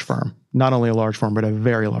a large firm. Not only a large firm, but a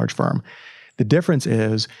very large firm. The difference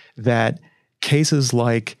is that cases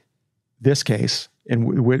like this case,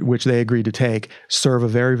 in which they agreed to take, serve a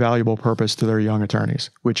very valuable purpose to their young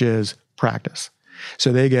attorneys, which is practice.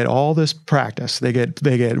 So they get all this practice. They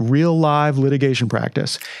get real live litigation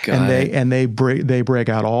practice, and they break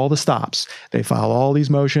out all the stops. They file all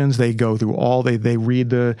these motions. They go through all. They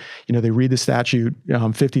read the statute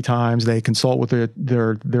 50 times. They consult with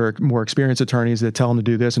their more experienced attorneys that tell them to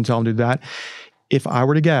do this and tell them to do that. If I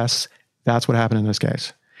were to guess, that's what happened in this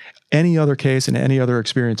case. Any other case and any other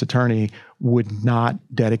experienced attorney would not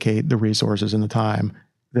dedicate the resources and the time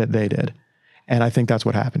that they did. And I think that's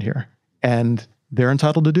what happened here. And they're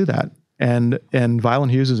entitled to do that. And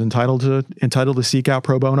Violent Hughes is entitled to seek out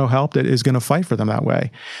pro bono help that is going to fight for them that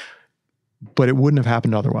way. But it wouldn't have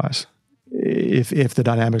happened otherwise if the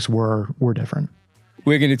dynamics were different.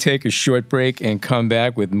 We're going to take a short break and come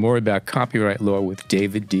back with more about copyright law with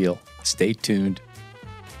David Deal. Stay tuned.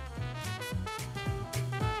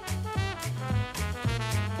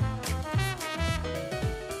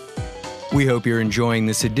 We hope you're enjoying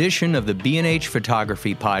this edition of the B&H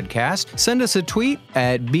Photography Podcast. Send us a tweet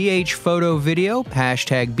at BHPhotoVideo,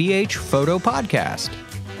 #BHPhotoPodcast.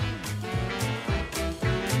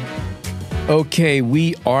 Okay,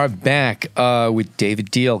 we are back with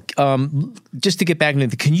David Deal. Just to get back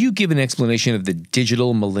into can you give an explanation of the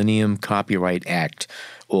Digital Millennium Copyright Act,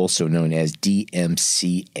 also known as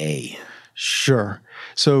DMCA? Sure.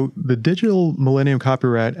 So the Digital Millennium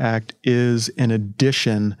Copyright Act is an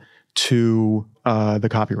addition to the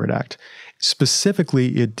Copyright Act.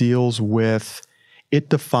 Specifically, it defines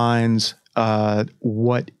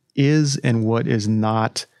what is and what is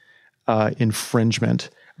not infringement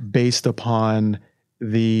based upon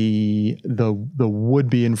the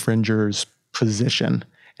would-be infringer's position.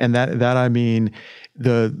 And that I mean,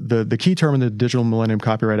 the key term in the Digital Millennium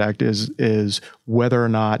Copyright Act is whether or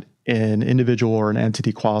not an individual or an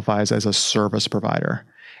entity qualifies as a service provider.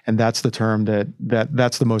 And that's the term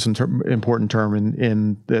that's the most important term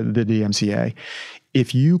in the DMCA.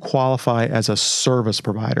 If you qualify as a service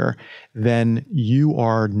provider, then you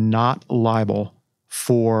are not liable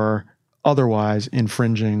for otherwise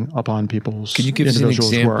infringing upon people's Can you give us an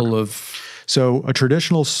example work. of? So a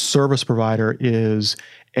traditional service provider is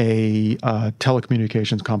a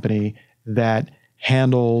telecommunications company that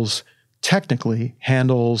handles the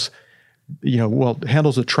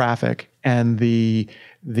traffic and the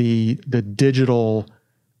digital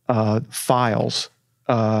files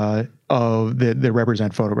that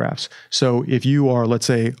represent photographs. So if you are, let's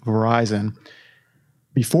say, Verizon,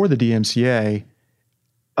 before the DMCA,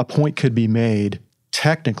 a point could be made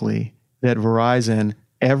technically that Verizon,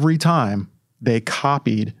 every time they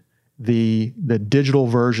copied the digital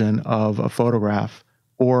version of a photograph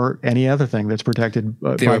or any other thing that's protected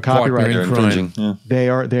by copyright, they're infringing. Yeah. They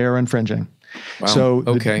are infringing. Wow. So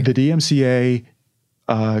Okay. the DMCA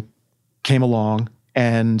came along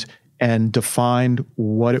and defined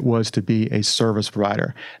what it was to be a service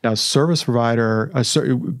provider. Now, service provider,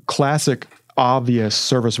 classic, obvious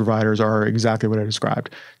service providers are exactly what I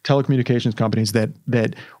described. Telecommunications companies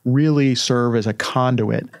that really serve as a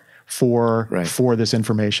conduit for this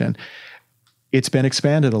information. It's been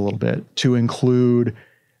expanded a little bit to include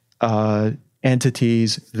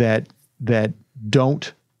entities that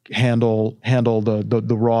don't handle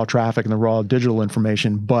the raw traffic and the raw digital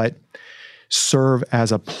information, but serve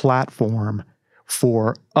as a platform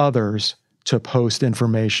for others to post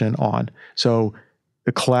information on. So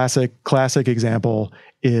the classic example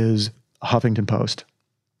is Huffington Post.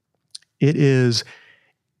 It is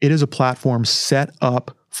a platform set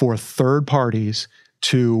up for third parties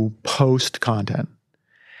to post content.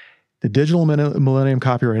 The Digital Millennium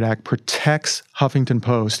Copyright Act protects Huffington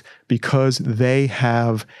Post because they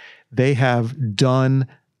have done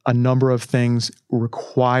a number of things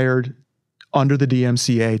required under the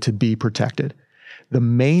DMCA to be protected. The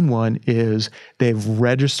main one is they've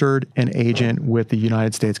registered an agent with the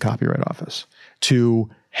United States Copyright Office to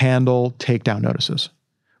handle takedown notices.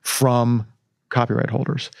 from copyright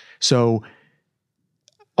holders. So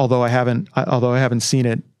although I haven't seen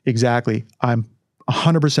it exactly, I'm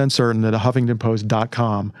 100% certain that a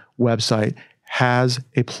HuffingtonPost.com website has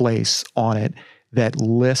a place on it that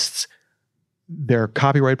lists their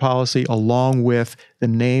copyright policy along with the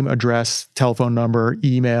name, address, telephone number,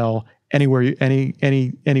 email, any way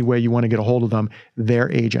you want to get a hold of them, their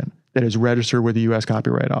agent that is registered with the U.S.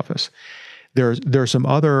 Copyright Office. There are some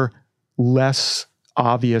other less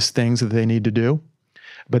obvious things that they need to do,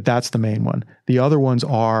 but that's the main one. The other ones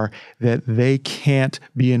are that they can't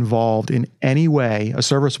be involved in any way. A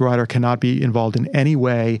service provider cannot be involved in any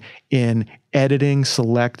way in editing,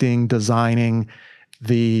 selecting, designing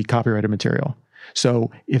the copyrighted material.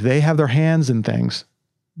 So if they have their hands in things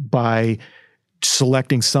by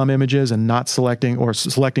selecting some images and not selecting, or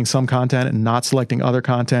selecting some content and not selecting other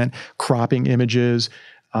content, cropping images,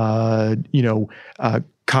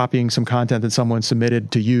 copying some content that someone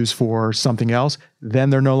submitted to use for something else, then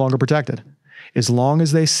they're no longer protected. As long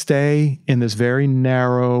as they stay in this very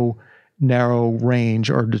narrow range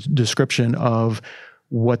or description of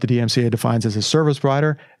what the DMCA defines as a service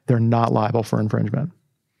provider, they're not liable for infringement.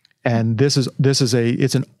 And this is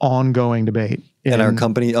it's an ongoing debate. And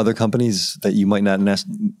other companies that you might not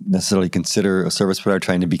necessarily consider a service provider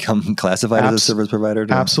trying to become classified as a service provider?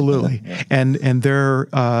 Absolutely. Yeah. And they're,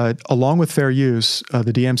 along with fair use,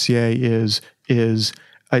 the DMCA is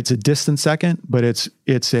it's a distant second, but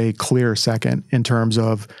it's a clear second in terms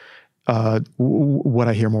of what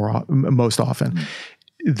I hear most often.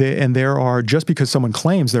 There are, just because someone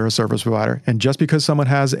claims they're a service provider, and just because someone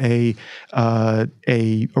has a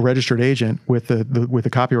registered agent with the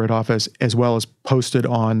Copyright Office as well as posted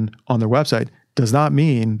on their website, does not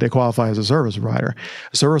mean they qualify as a service provider.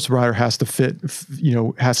 A service provider has to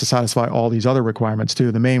has to satisfy all these other requirements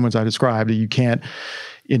too. The main ones I described. You can't,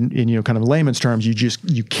 in kind of layman's terms,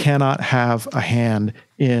 you cannot have a hand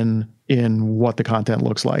in what the content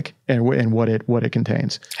looks like and what it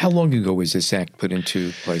contains. How long ago was this act put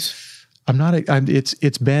into place?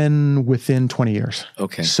 It's been within 20 years.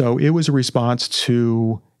 Okay. So it was a response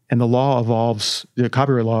to, and the law evolves, the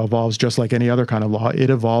copyright law evolves just like any other kind of law. It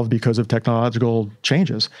evolved because of technological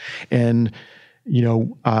changes. And,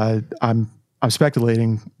 I'm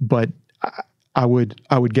speculating, but I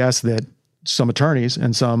would guess that some attorneys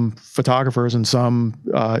and some photographers and some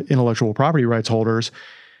intellectual property rights holders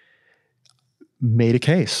made a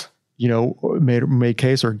case, made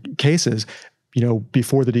case or cases,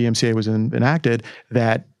 before the DMCA was enacted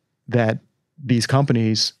that these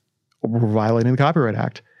companies were violating the Copyright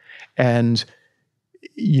Act. And,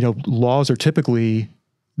 laws are typically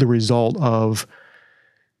the result of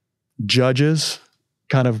judges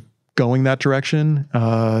kind of going that direction,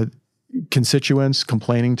 constituents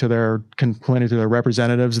complaining to their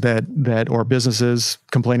representatives or businesses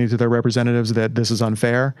complaining to their representatives that this is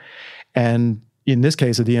unfair. And in this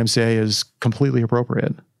case, the DMCA is completely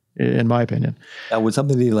appropriate, in my opinion. Would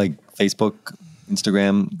somebody like Facebook,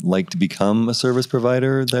 Instagram like to become a service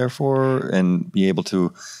provider, therefore, and be able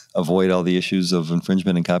to avoid all the issues of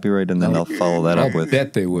infringement and copyright, and then they'll follow that up with? I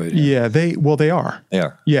bet they would. Yeah, they are. They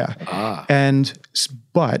are. Yeah.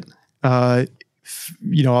 But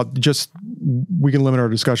we can limit our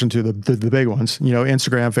discussion to the big ones.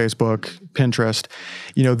 Instagram, Facebook, Pinterest.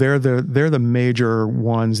 They're the major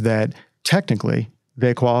ones that technically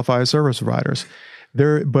they qualify as service providers.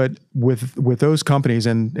 But with those companies,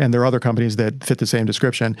 and there are other companies that fit the same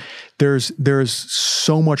description, there's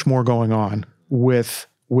so much more going on with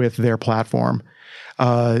their platform.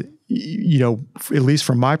 At least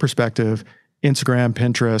from my perspective, Instagram,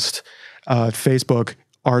 Pinterest, Facebook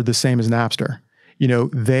are the same as Napster.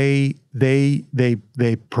 They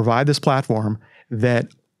provide this platform that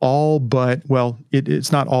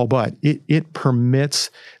it's not all but it permits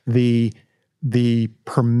the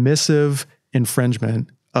permissive infringement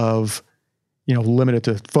of, limited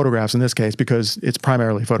to photographs in this case, because it's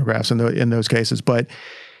primarily photographs in those cases,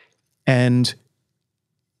 and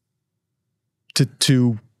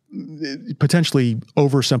to potentially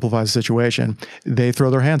oversimplify the situation, they throw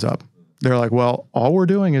their hands up. They're like, well, all we're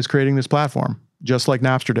doing is creating this platform, just like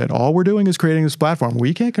Napster did. All we're doing is creating this platform.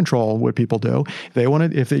 We can't control what people do. They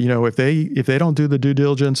want to, if they don't do the due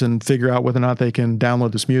diligence and figure out whether or not they can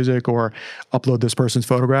download this music or upload this person's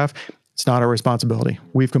photograph, it's not our responsibility.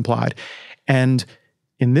 We've complied. And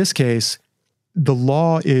in this case, the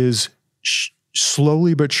law is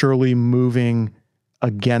slowly but surely moving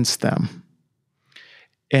against them,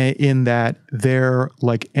 in that they're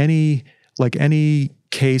like any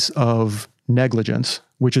case of negligence,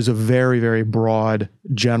 which is a very, very broad,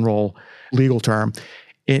 general legal term.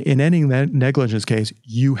 In any negligence case,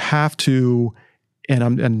 you have to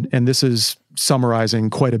and this is summarizing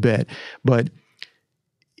quite a bit, but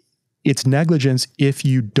it's negligence if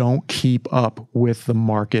you don't keep up with the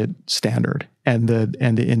market standard and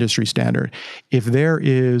the industry standard. If there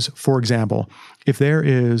is, for example, if there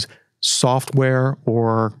is software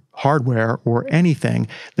or hardware or anything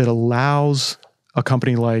that allows a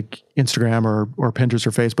company like Instagram or Pinterest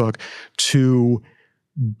or Facebook to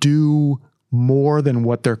do more than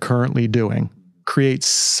what they're currently doing, create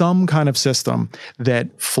some kind of system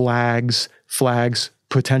that flags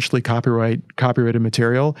potentially copyrighted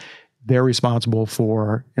material, they're responsible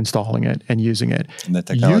for installing it and using it. And that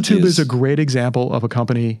technology YouTube is a great example of a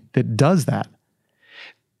company that does that.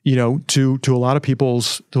 You know, to a lot of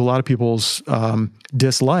people's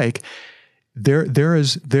dislike, there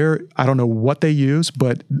I don't know what they use,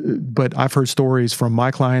 but I've heard stories from my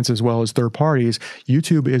clients as well as third parties.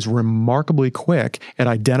 YouTube is remarkably quick at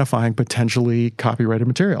identifying potentially copyrighted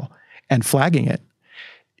material and flagging it.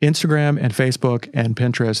 Instagram and Facebook and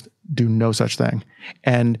Pinterest do no such thing.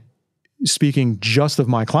 And speaking just of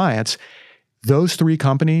my clients, those three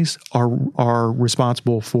companies are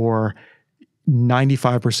responsible for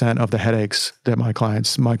 95% of the headaches that my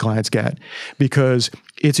clients get, because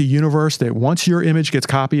it's a universe that once your image gets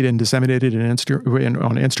copied and disseminated on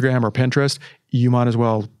Instagram or Pinterest, you might as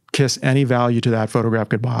well kiss any value to that photograph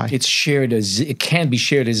goodbye. It's shared it can be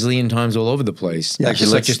shared a zillion times all over the place. Yeah,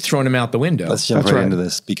 it's like just throwing them out the window. Let's jump right into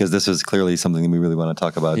this, because this is clearly something that we really want to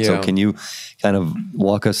talk about. Yeah. So can you kind of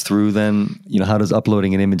walk us through then, how does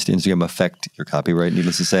uploading an image to Instagram affect your copyright?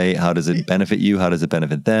 Needless to say, how does it benefit you? How does it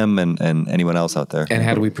benefit them and anyone else out there? And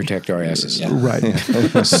how do we protect our asses? Yeah. Right.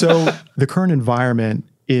 So the current environment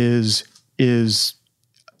is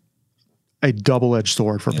a double-edged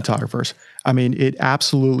sword for photographers. I mean, it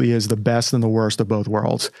absolutely is the best and the worst of both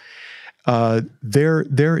worlds.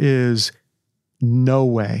 There is no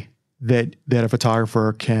way that a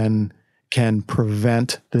photographer can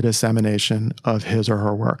prevent the dissemination of his or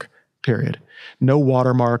her work. Period. No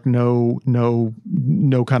watermark, no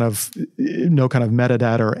kind of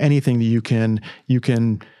metadata or anything that you can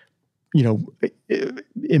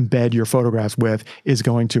embed your photographs with is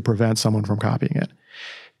going to prevent someone from copying it.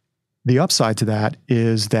 The upside to that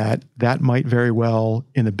is that might very well,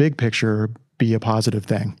 in the big picture, be a positive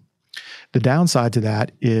thing. The downside to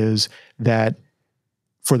that is that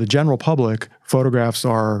for the general public, photographs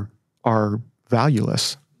are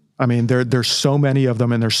valueless. I mean, there's so many of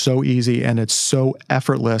them and they're so easy and it's so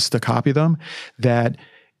effortless to copy them that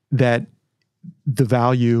the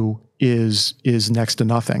value is next to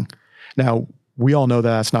nothing. Now, we all know that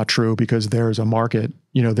that's not true because there's a market,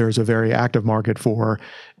 there's a very active market for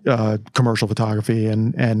commercial photography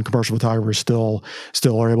and commercial photographers still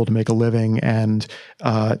are able to make a living. And,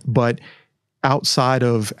 but outside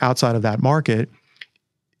of that market,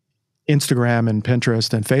 Instagram and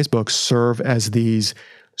Pinterest and Facebook serve as these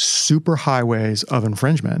super highways of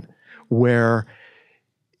infringement where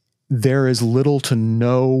there is little to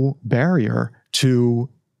no barrier to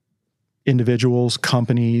individuals,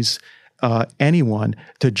 companies, anyone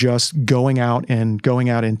to just going out and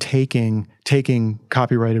taking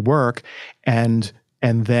copyrighted work and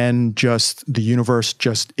then just the universe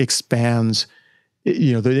just expands.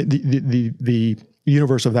 The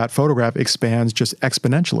universe of that photograph expands just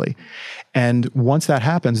exponentially, and once that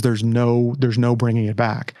happens, there's no bringing it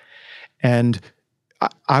back. And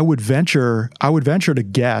I would venture to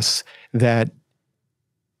guess that.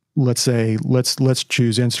 Let's say let's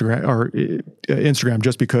choose Instagram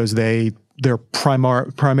just because they're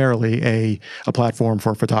primarily a platform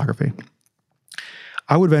for photography.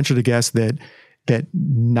 I would venture to guess that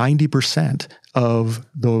 90% of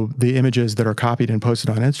the images that are copied and posted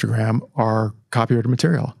on Instagram are copyrighted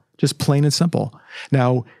material, just plain and simple.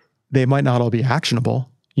 Now, they might not all be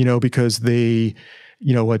actionable, because a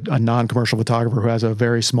non-commercial photographer who has a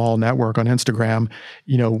very small network on Instagram,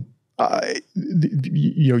 you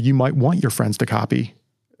might want your friends to copy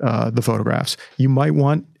the photographs. You might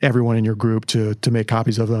want everyone in your group to make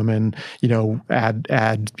copies of them and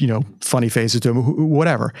add funny faces to them,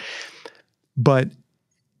 whatever. But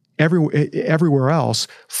everywhere else,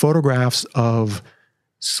 photographs of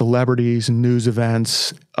celebrities, news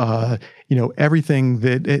events, everything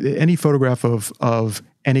that any photograph of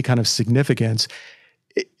any kind of significance.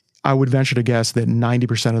 I would venture to guess that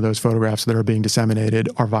 90% of those photographs that are being disseminated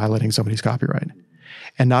are violating somebody's copyright.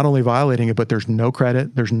 And not only violating it, but there's no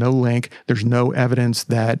credit, there's no link, there's no evidence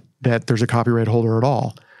that there's a copyright holder at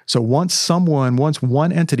all. So once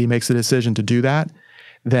one entity makes the decision to do that,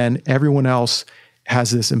 then everyone else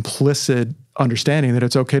has this implicit understanding that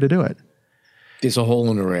it's okay to do it. There's a hole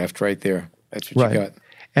in the raft right there. That's what you got.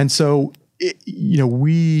 And so,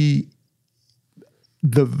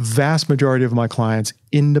 the vast majority of my clients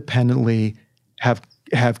independently have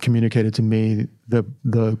communicated to me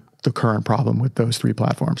the current problem with those 3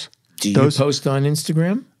 platforms. Do you post on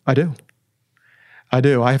Instagram? I do.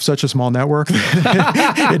 I have such a small network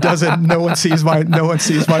that it doesn't. No one sees my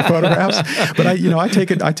photographs. But I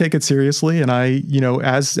take it seriously, and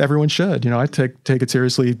as everyone should. I take it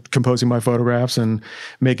seriously, composing my photographs and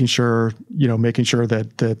making sure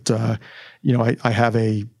that I have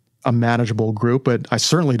a manageable group. But I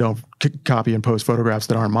certainly don't copy and post photographs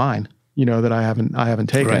that aren't mine. That I haven't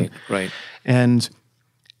taken. Right. And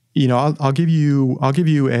I'll give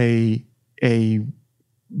you a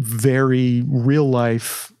very real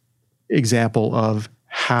life example of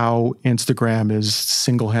how Instagram is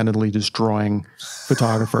single-handedly destroying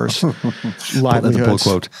photographers' livelihoods. That's a pull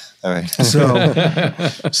quote. All right.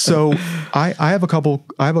 So I have a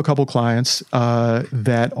couple clients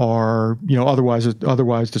that are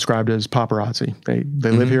otherwise described as paparazzi.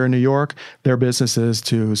 They live here in New York. Their business is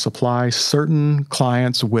to supply certain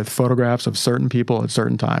clients with photographs of certain people at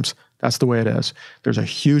certain times. That's the way it is. There's a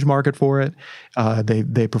huge market for it.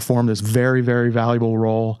 They perform this very, very valuable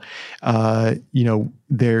role.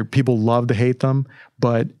 People love to hate them,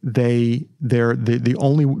 but they're the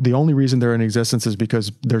only reason they're in existence is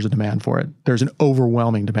because there's a demand for it. There's an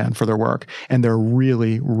overwhelming demand for their work, and they're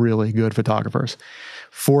really, really good photographers.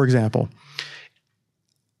 For example,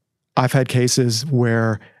 I've had cases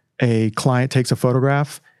where a client takes a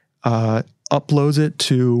photograph, uploads it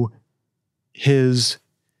to his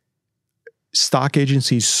stock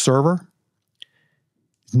agency's server,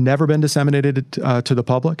 never been disseminated to the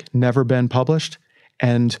public, never been published,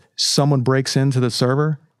 and someone breaks into the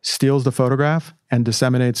server, steals the photograph, and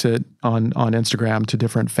disseminates it on Instagram to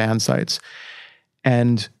different fan sites.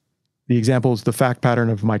 And the fact pattern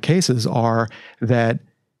of my cases are that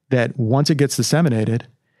once it gets disseminated,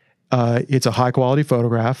 it's a high quality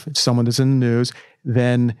photograph, it's someone that's in the news,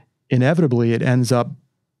 then inevitably it ends up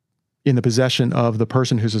in the possession of the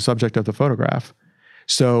person who's the subject of the photograph.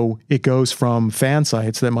 So it goes from fan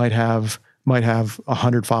sites that might have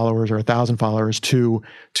 100 followers or 1,000 followers to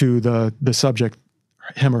the subject,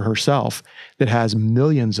 him or herself, that has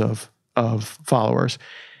millions of followers.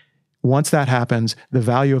 Once that happens, the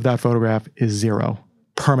value of that photograph is zero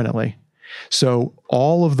permanently. So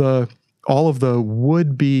all of the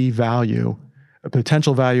would-be value,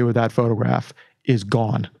 potential value of that photograph is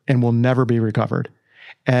gone and will never be recovered.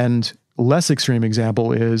 And less extreme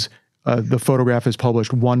example is the photograph is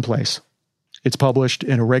published one place. It's published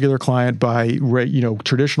in a regular client by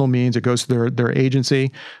traditional means. It goes to their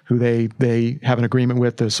agency, who they have an agreement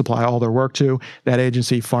with to supply all their work to. That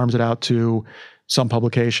agency farms it out to some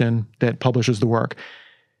publication that publishes the work.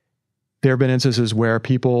 There have been instances where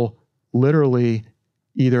people literally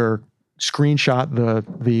either screenshot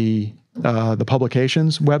the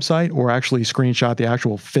publication's website or actually screenshot the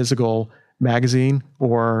actual physical magazine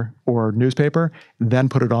or newspaper, then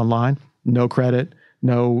put it online. No credit,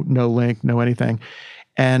 no link, no anything.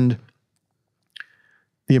 And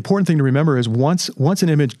the important thing to remember is once an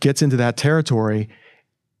image gets into that territory,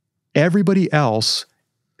 everybody else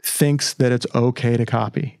thinks that it's okay to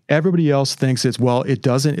copy. Everybody else thinks it's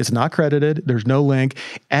not credited, there's no link,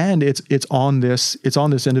 and it's on this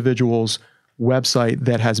individual's website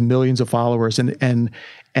that has millions of followers and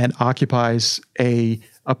occupies a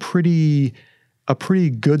pretty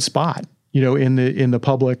good spot, in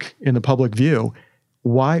the public view.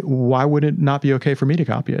 Why would it not be okay for me to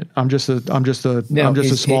copy it? I'm just a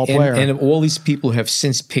small player. And all these people have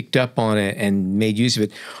since picked up on it and made use of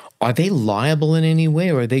it. Are they liable in any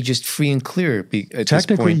way, or are they just free and clear at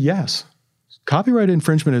Technically, this point? yes. Copyright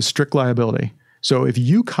infringement is strict liability. So if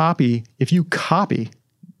you copy, you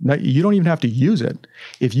don't even have to use it.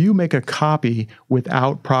 If you make a copy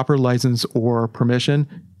without proper license or permission,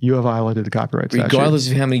 you have violated the copyright statute.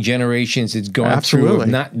 Regardless of how many generations it's gone through of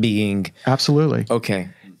not being. Absolutely. Okay.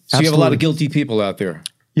 So you have a lot of guilty people out there.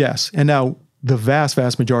 Yes. And now the vast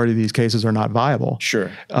majority of these cases are not viable.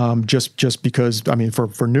 Sure. Just because,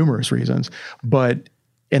 for numerous reasons. And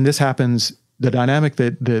this happens, the dynamic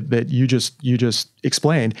that you just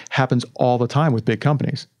explained happens all the time with big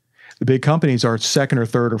companies. The big companies are second or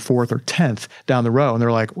third or fourth or 10th down the row. And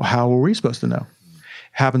they're like, well, how are we supposed to know?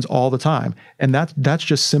 Happens all the time. And that's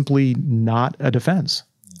just simply not a defense.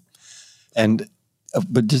 And,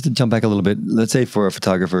 but just to jump back a little bit, let's say for a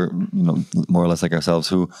photographer, more or less like ourselves,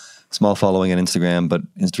 who small following on Instagram, but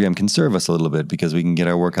Instagram can serve us a little bit because we can get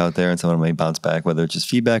our work out there and someone may bounce back, whether it's just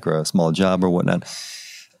feedback or a small job or whatnot.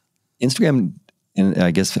 Instagram, and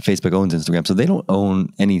I guess Facebook owns Instagram, so they don't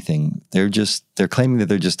own anything. They're claiming that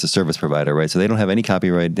they're just a service provider, right? So they don't have any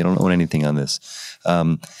copyright. They don't own anything on this.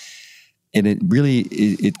 And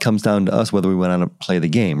it comes down to us whether we want to play the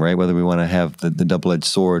game, right? Whether we want to have the double-edged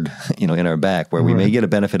sword, in our back, where we may get a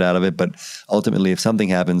benefit out of it, but ultimately, if something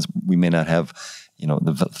happens, we may not have,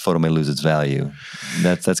 the photo may lose its value.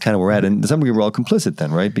 That's kind of where we're at, and to some degree, we're all complicit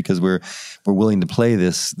then, right? Because we're willing to play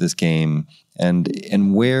this game,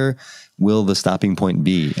 and where will the stopping point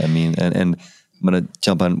be? I mean, and I'm going to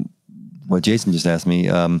jump on what Jason just asked me.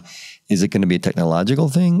 Is it going to be a technological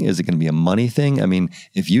thing? Is it going to be a money thing? I mean,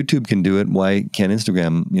 if YouTube can do it, why can't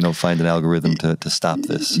Instagram, find an algorithm to stop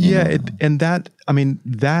this? That's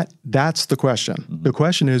the question. Mm-hmm. The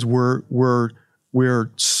question is, we're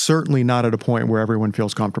certainly not at a point where everyone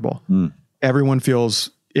feels comfortable. Everyone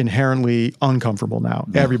feels inherently uncomfortable now.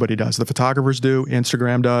 Yeah. Everybody does. The photographers do.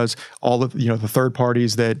 Instagram does. All of the third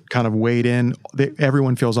parties that kind of weighed in.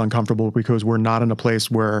 Everyone feels uncomfortable because we're not in a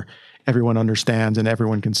place where everyone understands and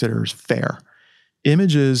everyone considers fair.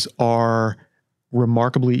 Images are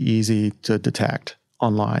remarkably easy to detect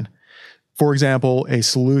online. For example, a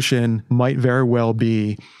solution might very well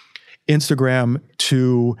be Instagram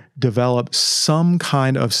to develop some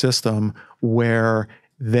kind of system where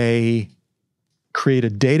they create a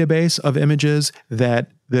database of images that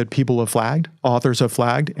people have flagged, authors have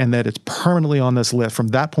flagged, and that it's permanently on this list. From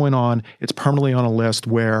that point on, it's permanently on a list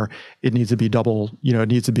where it needs to be it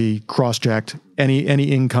needs to be cross-checked. Any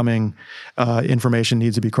incoming information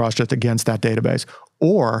needs to be cross-checked against that database.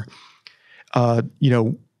 Or,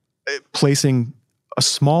 placing a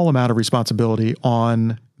small amount of responsibility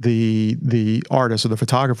on the artist or the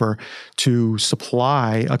photographer to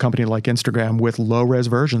supply a company like Instagram with low-res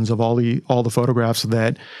versions of all the photographs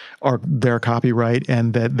that are their copyright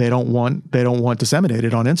and that they don't want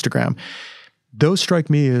disseminated on Instagram. Those strike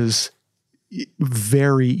me as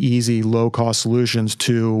very easy, low-cost solutions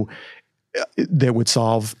that would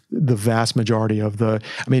solve the vast majority of the.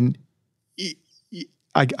 I mean,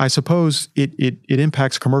 I suppose it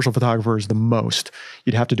impacts commercial photographers the most.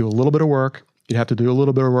 You'd have to do a little bit of work. You'd have to do a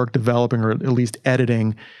little bit of work developing or at least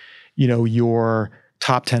editing, your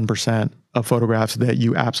top 10% of photographs that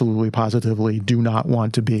you absolutely positively do not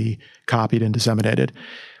want to be copied and disseminated.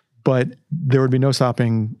 But there would be no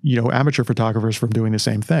stopping, amateur photographers from doing the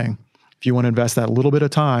same thing. If you want to invest that little bit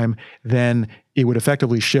of time, then it would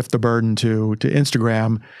effectively shift the burden to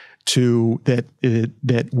Instagram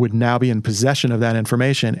that would now be in possession of that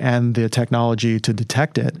information and the technology to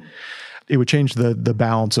detect it. It would change the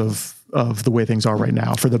balance of the way things are right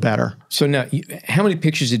now for the better. So now, how many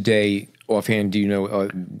pictures a day offhand do you know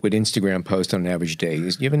would Instagram post on an average day? Do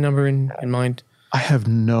you have a number in mind? I have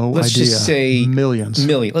no idea. Let's just say millions.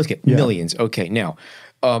 Let's get millions. Okay, now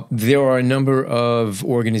there are a number of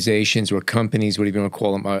organizations or companies, whatever you want to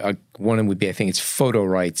call them. One of them would be, I think it's Photo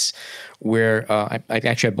Rights, where I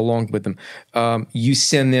belong with them. You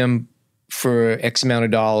send them for X amount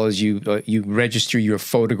of dollars, you register your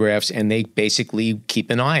photographs, and they basically keep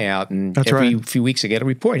an eye out. And every few weeks, I get a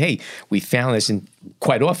report. Hey, we found this, and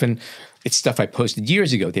quite often, it's stuff I posted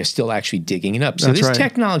years ago. They're still actually digging it up. So this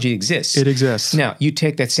technology exists. It exists. Now, you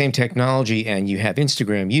take that same technology and you have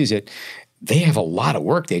Instagram use it. They have a lot of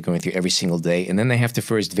work they're going through every single day, and then they have to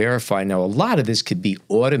first verify. Now, a lot of this could be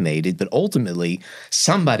automated, but ultimately,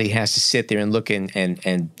 somebody has to sit there and look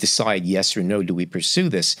and decide yes or no, do we pursue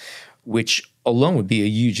this, which alone would be a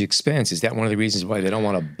huge expense. Is that one of the reasons why they don't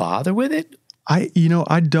want to bother with it? I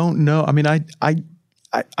don't know. I mean,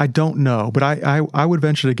 I don't know, but I would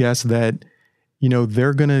venture to guess that,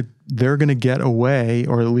 they're gonna get away,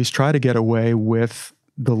 or at least try to get away with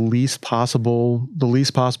the least possible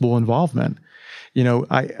involvement.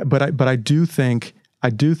 But I do think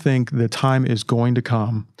the time is going to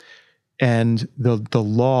come, and the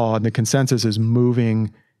law and the consensus is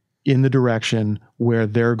moving in the direction where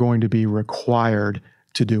they're going to be required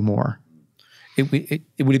to do more. Would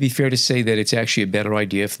it be fair to say that it's actually a better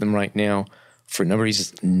idea for them right now, for a number of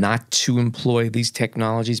reasons, not to employ these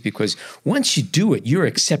technologies? Because once you do it, you're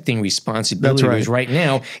accepting responsibility. That's right. Right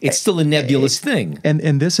now, it's still a nebulous thing.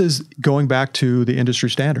 And this is going back to the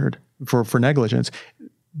industry standard for negligence.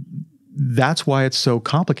 That's why it's so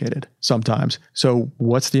complicated sometimes. So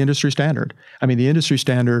what's the industry standard? I mean, the industry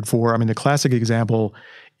standard the classic example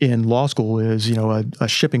in law school is, a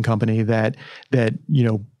shipping company that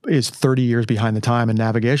is 30 years behind the time in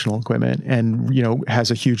navigational equipment and, has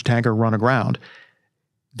a huge tanker run aground.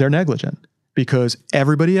 They're negligent because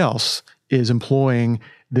everybody else is employing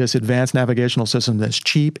this advanced navigational system that's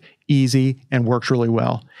cheap, easy, and works really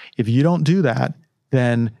well. If you don't do that,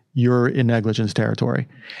 then you're in negligence territory.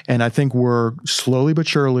 And I think we're slowly but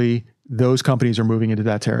surely, those companies are moving into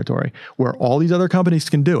that territory where all these other companies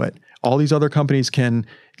can do it. All these other companies can,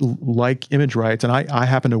 like image rights, and I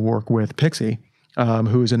happen to work with Pixie,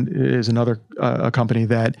 who is another a company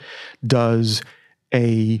that does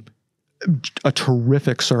a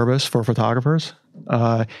terrific service for photographers.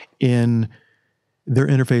 In their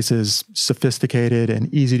interface is sophisticated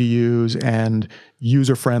and easy to use and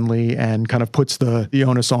user friendly, and kind of puts the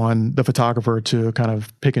onus on the photographer to kind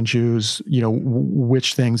of pick and choose,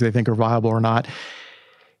 which things they think are viable or not.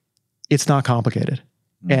 It's not complicated.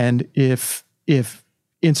 Mm. And if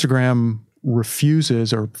Instagram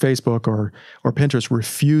refuses, or Facebook or Pinterest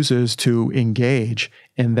refuses to engage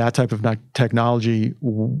in that type of technology,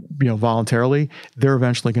 voluntarily, they're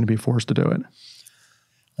eventually going to be forced to do it.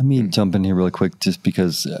 Let me jump in here really quick, just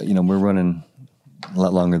because, we're running a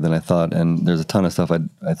lot longer than I thought, and there's a ton of stuff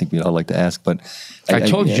I think we'd all like to ask, but I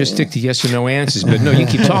told you, just stick to yes or no answers, but no, you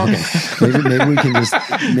keep talking.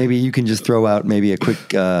 maybe you can just throw out maybe a quick,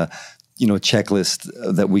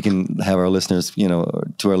 checklist that we can have our listeners, to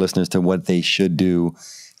our listeners, to what they should do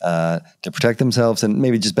to protect themselves, and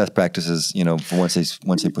maybe just best practices, for once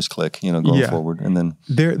they push click, going forward. And then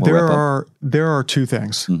there are two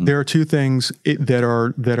things. Mm-hmm. There are two things that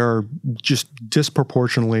are just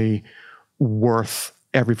disproportionately worth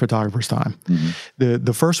every photographer's time. Mm-hmm.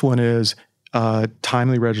 The first one is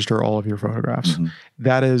timely register all of your photographs. Mm-hmm.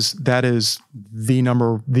 That is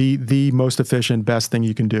the most efficient, best thing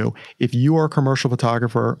you can do. If you are a commercial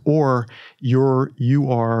photographer, or you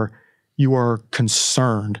are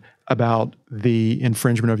concerned about the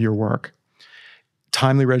infringement of your work,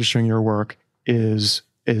 timely registering your work is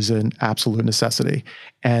an absolute necessity.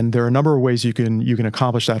 And there are a number of ways you can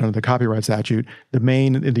accomplish that under the copyright statute.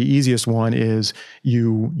 The easiest one is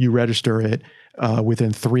you register it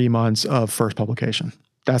within 3 months of first publication.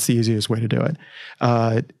 That's the easiest way to do it.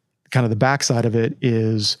 Kind of the backside of it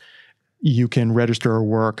is you can register a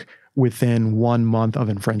work within 1 month of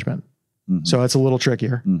infringement. Mm-hmm. So it's a little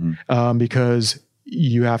trickier, because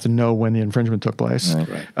you have to know when the infringement took place.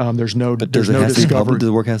 Right. There's no discovery. Does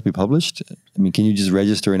the work have to be published? I mean, can you just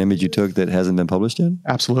register an image you took that hasn't been published yet?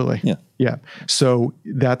 Absolutely. Yeah. So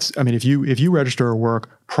if you register a work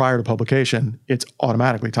prior to publication, it's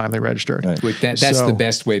automatically timely registered. Right. That's the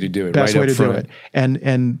best way to do it. Best way to do it.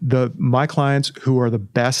 And my clients who are the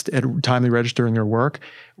best at timely registering their work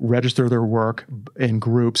register their work in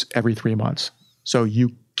groups every 3 months. So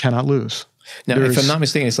you cannot lose. Now, if I'm not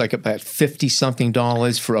mistaken, it's like about $50-something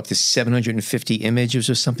for up to 750 images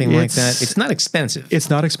or something like that. It's not expensive. It's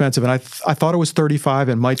not expensive, and I thought it was 35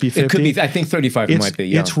 and might be 50. It could be. I think 35 it might be.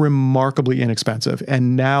 Yeah. It's remarkably inexpensive,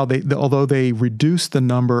 and now although they reduced the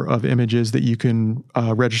number of images that you can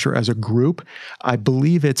register as a group, I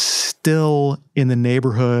believe it's still in the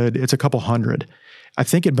neighborhood. It's a couple hundred. I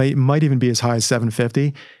think it might even be as high as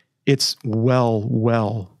 750. It's well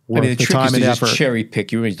worth the trick time is to and effort. Just cherry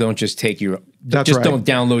pick your image. Don't just take your. That's just right. Don't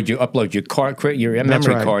upload your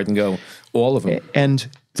memory card and go all of them. And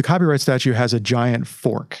the copyright statute has a giant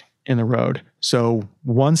fork in the road. So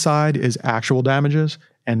one side is actual damages,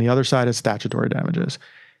 and the other side is statutory damages.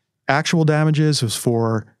 Actual damages is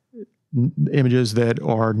for images that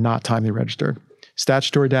are not timely registered.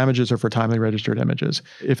 Statutory damages are for timely registered images.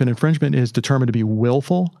 If an infringement is determined to be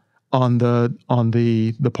willful on the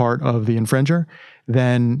part of the infringer,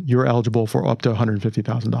 then you're eligible for up to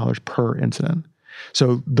 $150,000 per incident.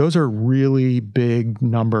 So those are really big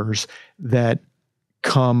numbers that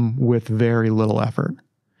come with very little effort.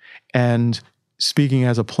 And speaking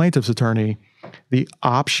as a plaintiff's attorney, the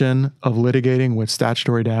option of litigating with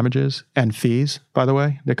statutory damages and fees, by the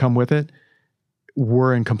way, that come with it,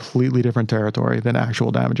 we're in completely different territory than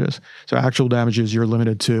actual damages. So actual damages, you're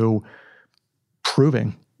limited to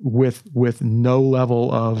proving with no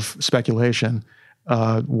level of speculation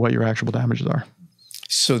what your actual damages are.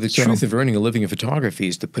 So the truth of earning a living in photography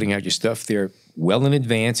is to putting out your stuff there well in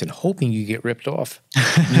advance and hoping you get ripped off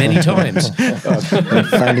many times.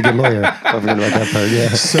 Find a good lawyer. I forgot about that part. Yeah.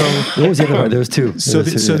 So what was the other one? There was two. So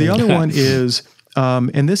the other one is,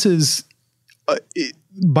 and this is,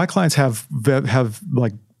 my clients have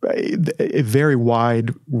like a very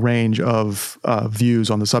wide range of views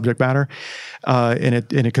on the subject matter, and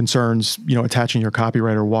it concerns attaching your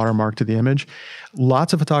copyright or watermark to the image.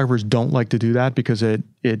 Lots of photographers don't like to do that because it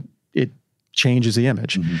changes the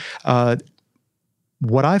image. Mm-hmm.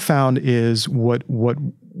 What I found is what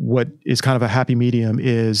is kind of a happy medium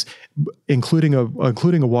is including a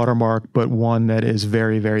watermark, but one that is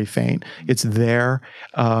very, very faint. It's there.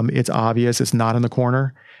 It's obvious. It's not in the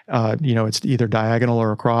corner. It's either diagonal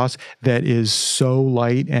or across, that is so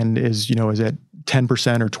light and is at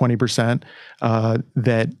 10% or 20%,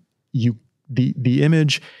 that the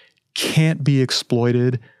image can't be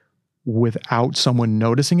exploited without someone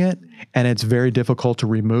noticing it, and it's very difficult to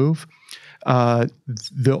remove.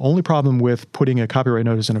 The only problem with putting a copyright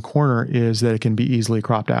notice in a corner is that it can be easily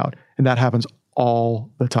cropped out. And that happens all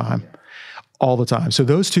the time. All the time. So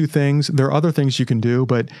those two things, there are other things you can do,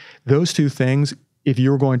 but those two things, if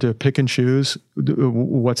you're going to pick and choose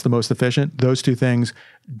what's the most efficient, those two things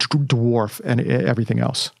dwarf everything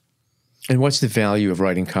else. And what's the value of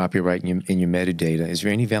writing copyright in your metadata? Is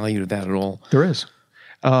there any value to that at all? There is.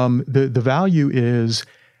 The value is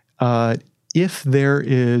if there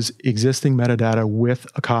is existing metadata with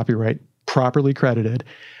a copyright properly credited,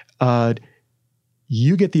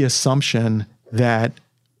 you get the assumption that,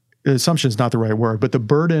 assumption is not the right word, but the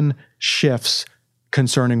burden shifts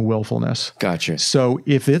concerning willfulness. Gotcha. So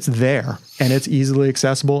if it's there and it's easily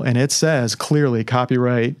accessible and it says clearly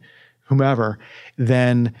copyright whomever,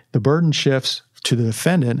 then the burden shifts to the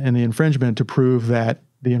defendant in the infringement to prove that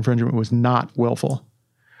the infringement was not willful.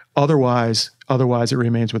 Otherwise it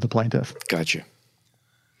remains with the plaintiff. Gotcha.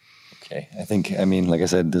 Okay. I mean, like I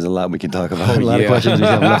said, there's a lot we can talk about. A lot of questions we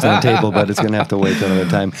have left on the table, but it's going to have to wait till another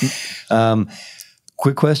time.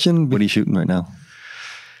 Quick question. What are you shooting right now?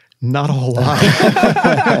 Not a whole lot.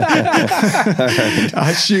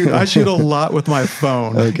 I shoot a lot with my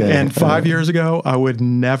phone. Okay. And 5 years ago, I would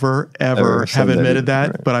never, ever have admitted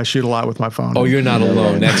that, but I shoot a lot with my phone. Oh, you're not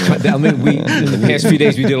alone. That's, I mean, in the past few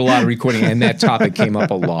days, we did a lot of recording, and that topic came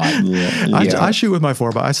up a lot. I shoot with my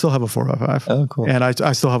 4x. I still have a 4x5. Oh, cool. And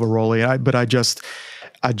I still have a Rolly, but I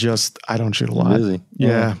don't shoot a lot. Really?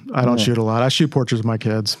 Yeah, I don't shoot a lot. I shoot portraits of my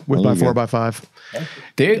kids with my 4x5.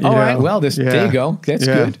 All right. Well, there you go. That's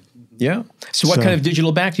good. Yeah. So what kind of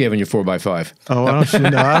digital back do you have in your 4x5? Oh, I don't shoot.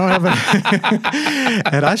 No, I don't have any.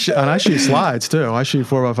 and I shoot slides too. I shoot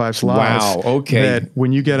 4x5 slides. Wow. Okay. That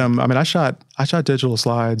when you get them, I mean, I shot digital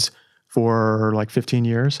slides for like 15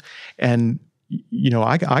 years, and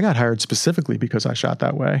I got hired specifically because I shot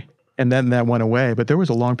that way, and then that went away. But there was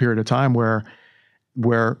a long period of time where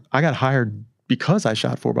I got hired because I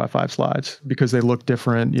shot 4x5 slides because they look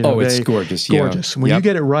different. It's gorgeous. Gorgeous. Yeah. When you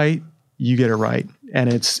get it right, you get it right. And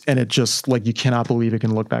it just like, you cannot believe it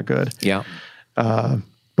can look that good. Yeah.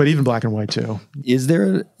 But even black and white too. Is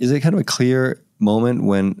there kind of a clear moment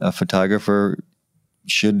when a photographer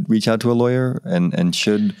should reach out to a lawyer and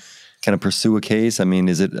should kind of pursue a case? I mean,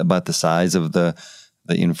 is it about the size of the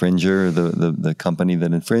infringer, the company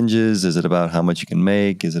that infringes? Is it about how much you can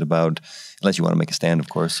make? Is it about, unless you want to make a stand, of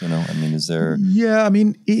course, I mean, is there? Yeah. I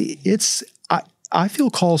mean, I feel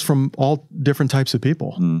calls from all different types of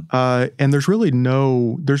people. And there's really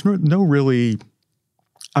no really,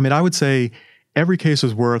 I mean, I would say every case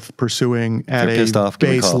is worth pursuing at a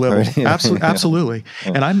base level. Right? Absolutely.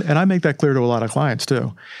 Yeah. And I make that clear to a lot of clients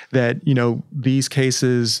too, that, these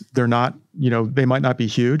cases, they're not, they might not be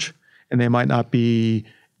huge and they might not be,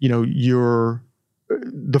 the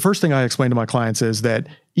first thing I explain to my clients is that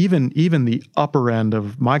even the upper end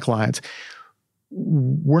of my clients,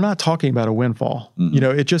 we're not talking about a windfall.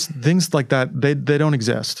 It just, things like that, they don't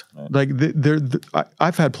exist. Right. Like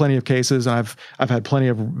I've had plenty of cases and I've had plenty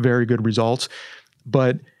of very good results,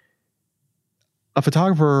 but a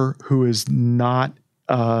photographer who is not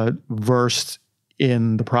versed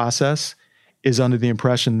in the process is under the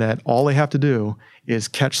impression that all they have to do is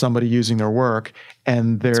catch somebody using their work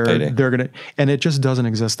and they're going to, and it just doesn't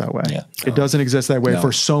exist that way. Yeah. It doesn't exist that way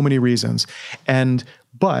for so many reasons.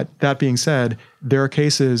 But that being said, there are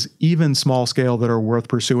cases, even small scale, that are worth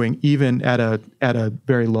pursuing, even at a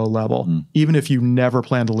very low level. Even if you never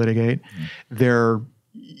plan to litigate, they're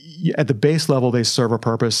at the base level, they serve a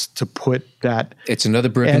purpose to put that it's another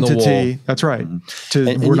brick in the wall. That's right.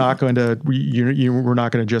 We're not going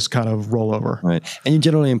to just kind of roll over. Right. And you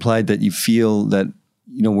generally implied that you feel that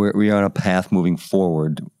we are on a path moving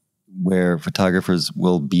forward where photographers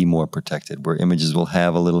will be more protected, where images will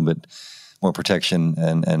have a little bit more protection,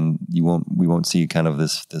 and we won't see kind of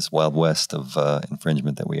this Wild West of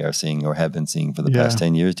infringement that we are seeing or have been seeing for the past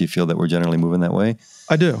 10 years. Do you feel that we're generally moving that way?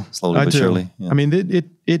 I do. Slowly but surely. Yeah. I mean,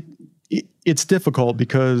 it's difficult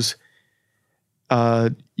because I'll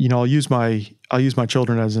use my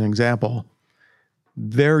children as an example.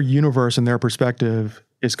 Their universe and their perspective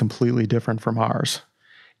is completely different from ours,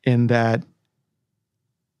 in that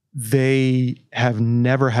they have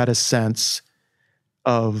never had a sense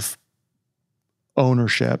of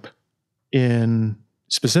ownership in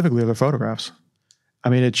specifically their photographs. I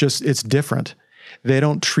mean, it's different. They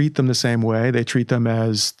don't treat them the same way. They treat them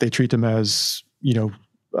as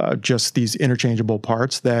just these interchangeable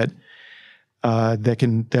parts that are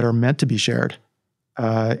meant to be shared,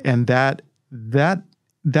 and that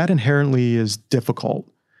inherently is difficult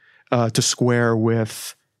to square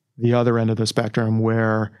with the other end of the spectrum,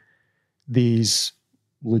 where these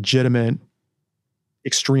legitimate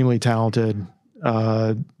extremely talented,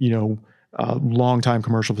 longtime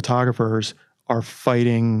commercial photographers are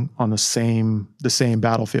fighting on the same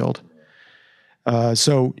battlefield.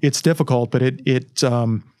 So it's difficult, but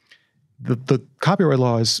the copyright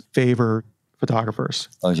laws favor photographers.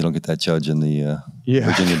 As long as you don't get that judge in the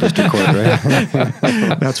Virginia District Court, right?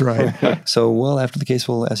 That's right. So, after the case,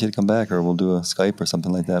 we'll ask you to come back, or we'll do a Skype or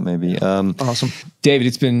something like that, maybe. Awesome, David.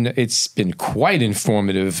 It's been quite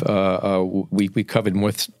informative. We covered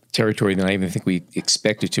more territory than I even think we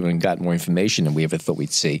expected to, and got more information than we ever thought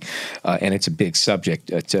we'd see. And it's a big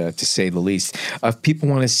subject, to say the least. If people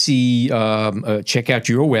want to see, check out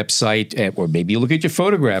your website, or maybe look at your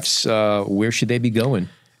photographs, where should they be going?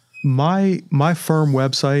 My firm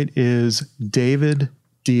website is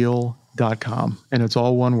daviddeal.com, and it's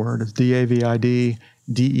all one word. It's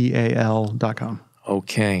DAVIDDEAL.com.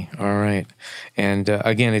 Okay, all right. And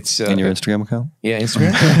again, it's... and your Instagram account? Yeah,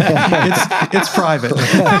 Instagram? It's private.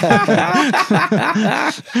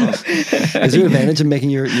 Is there an advantage in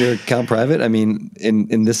making your account private? I mean,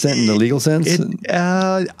 in this sense, in the legal sense?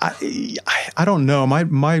 I don't know.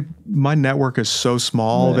 My network is so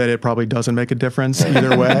small that it probably doesn't make a difference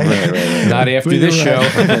either way. Right. Not after this show.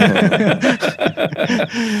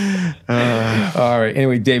 All right.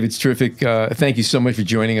 Anyway, David, it's terrific. Thank you so much for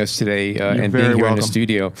joining us today and being here in the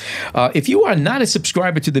studio. If you are not a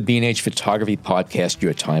subscriber to the B&H Photography Podcast,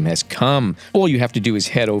 your time has come. All you have to do is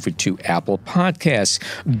head over to Apple Podcasts,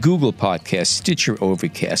 Google Podcasts, Stitcher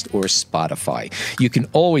Overcast, or Spotify. You can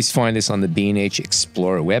always find us on the B&H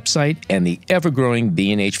Explorer website and the ever-growing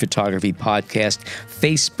B&H Photography Podcast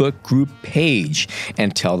Facebook group page,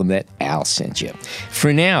 and tell them that Al sent you.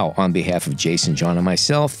 For now, on behalf of Jason, John, and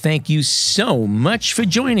myself, thank you so much for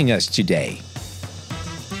joining us today.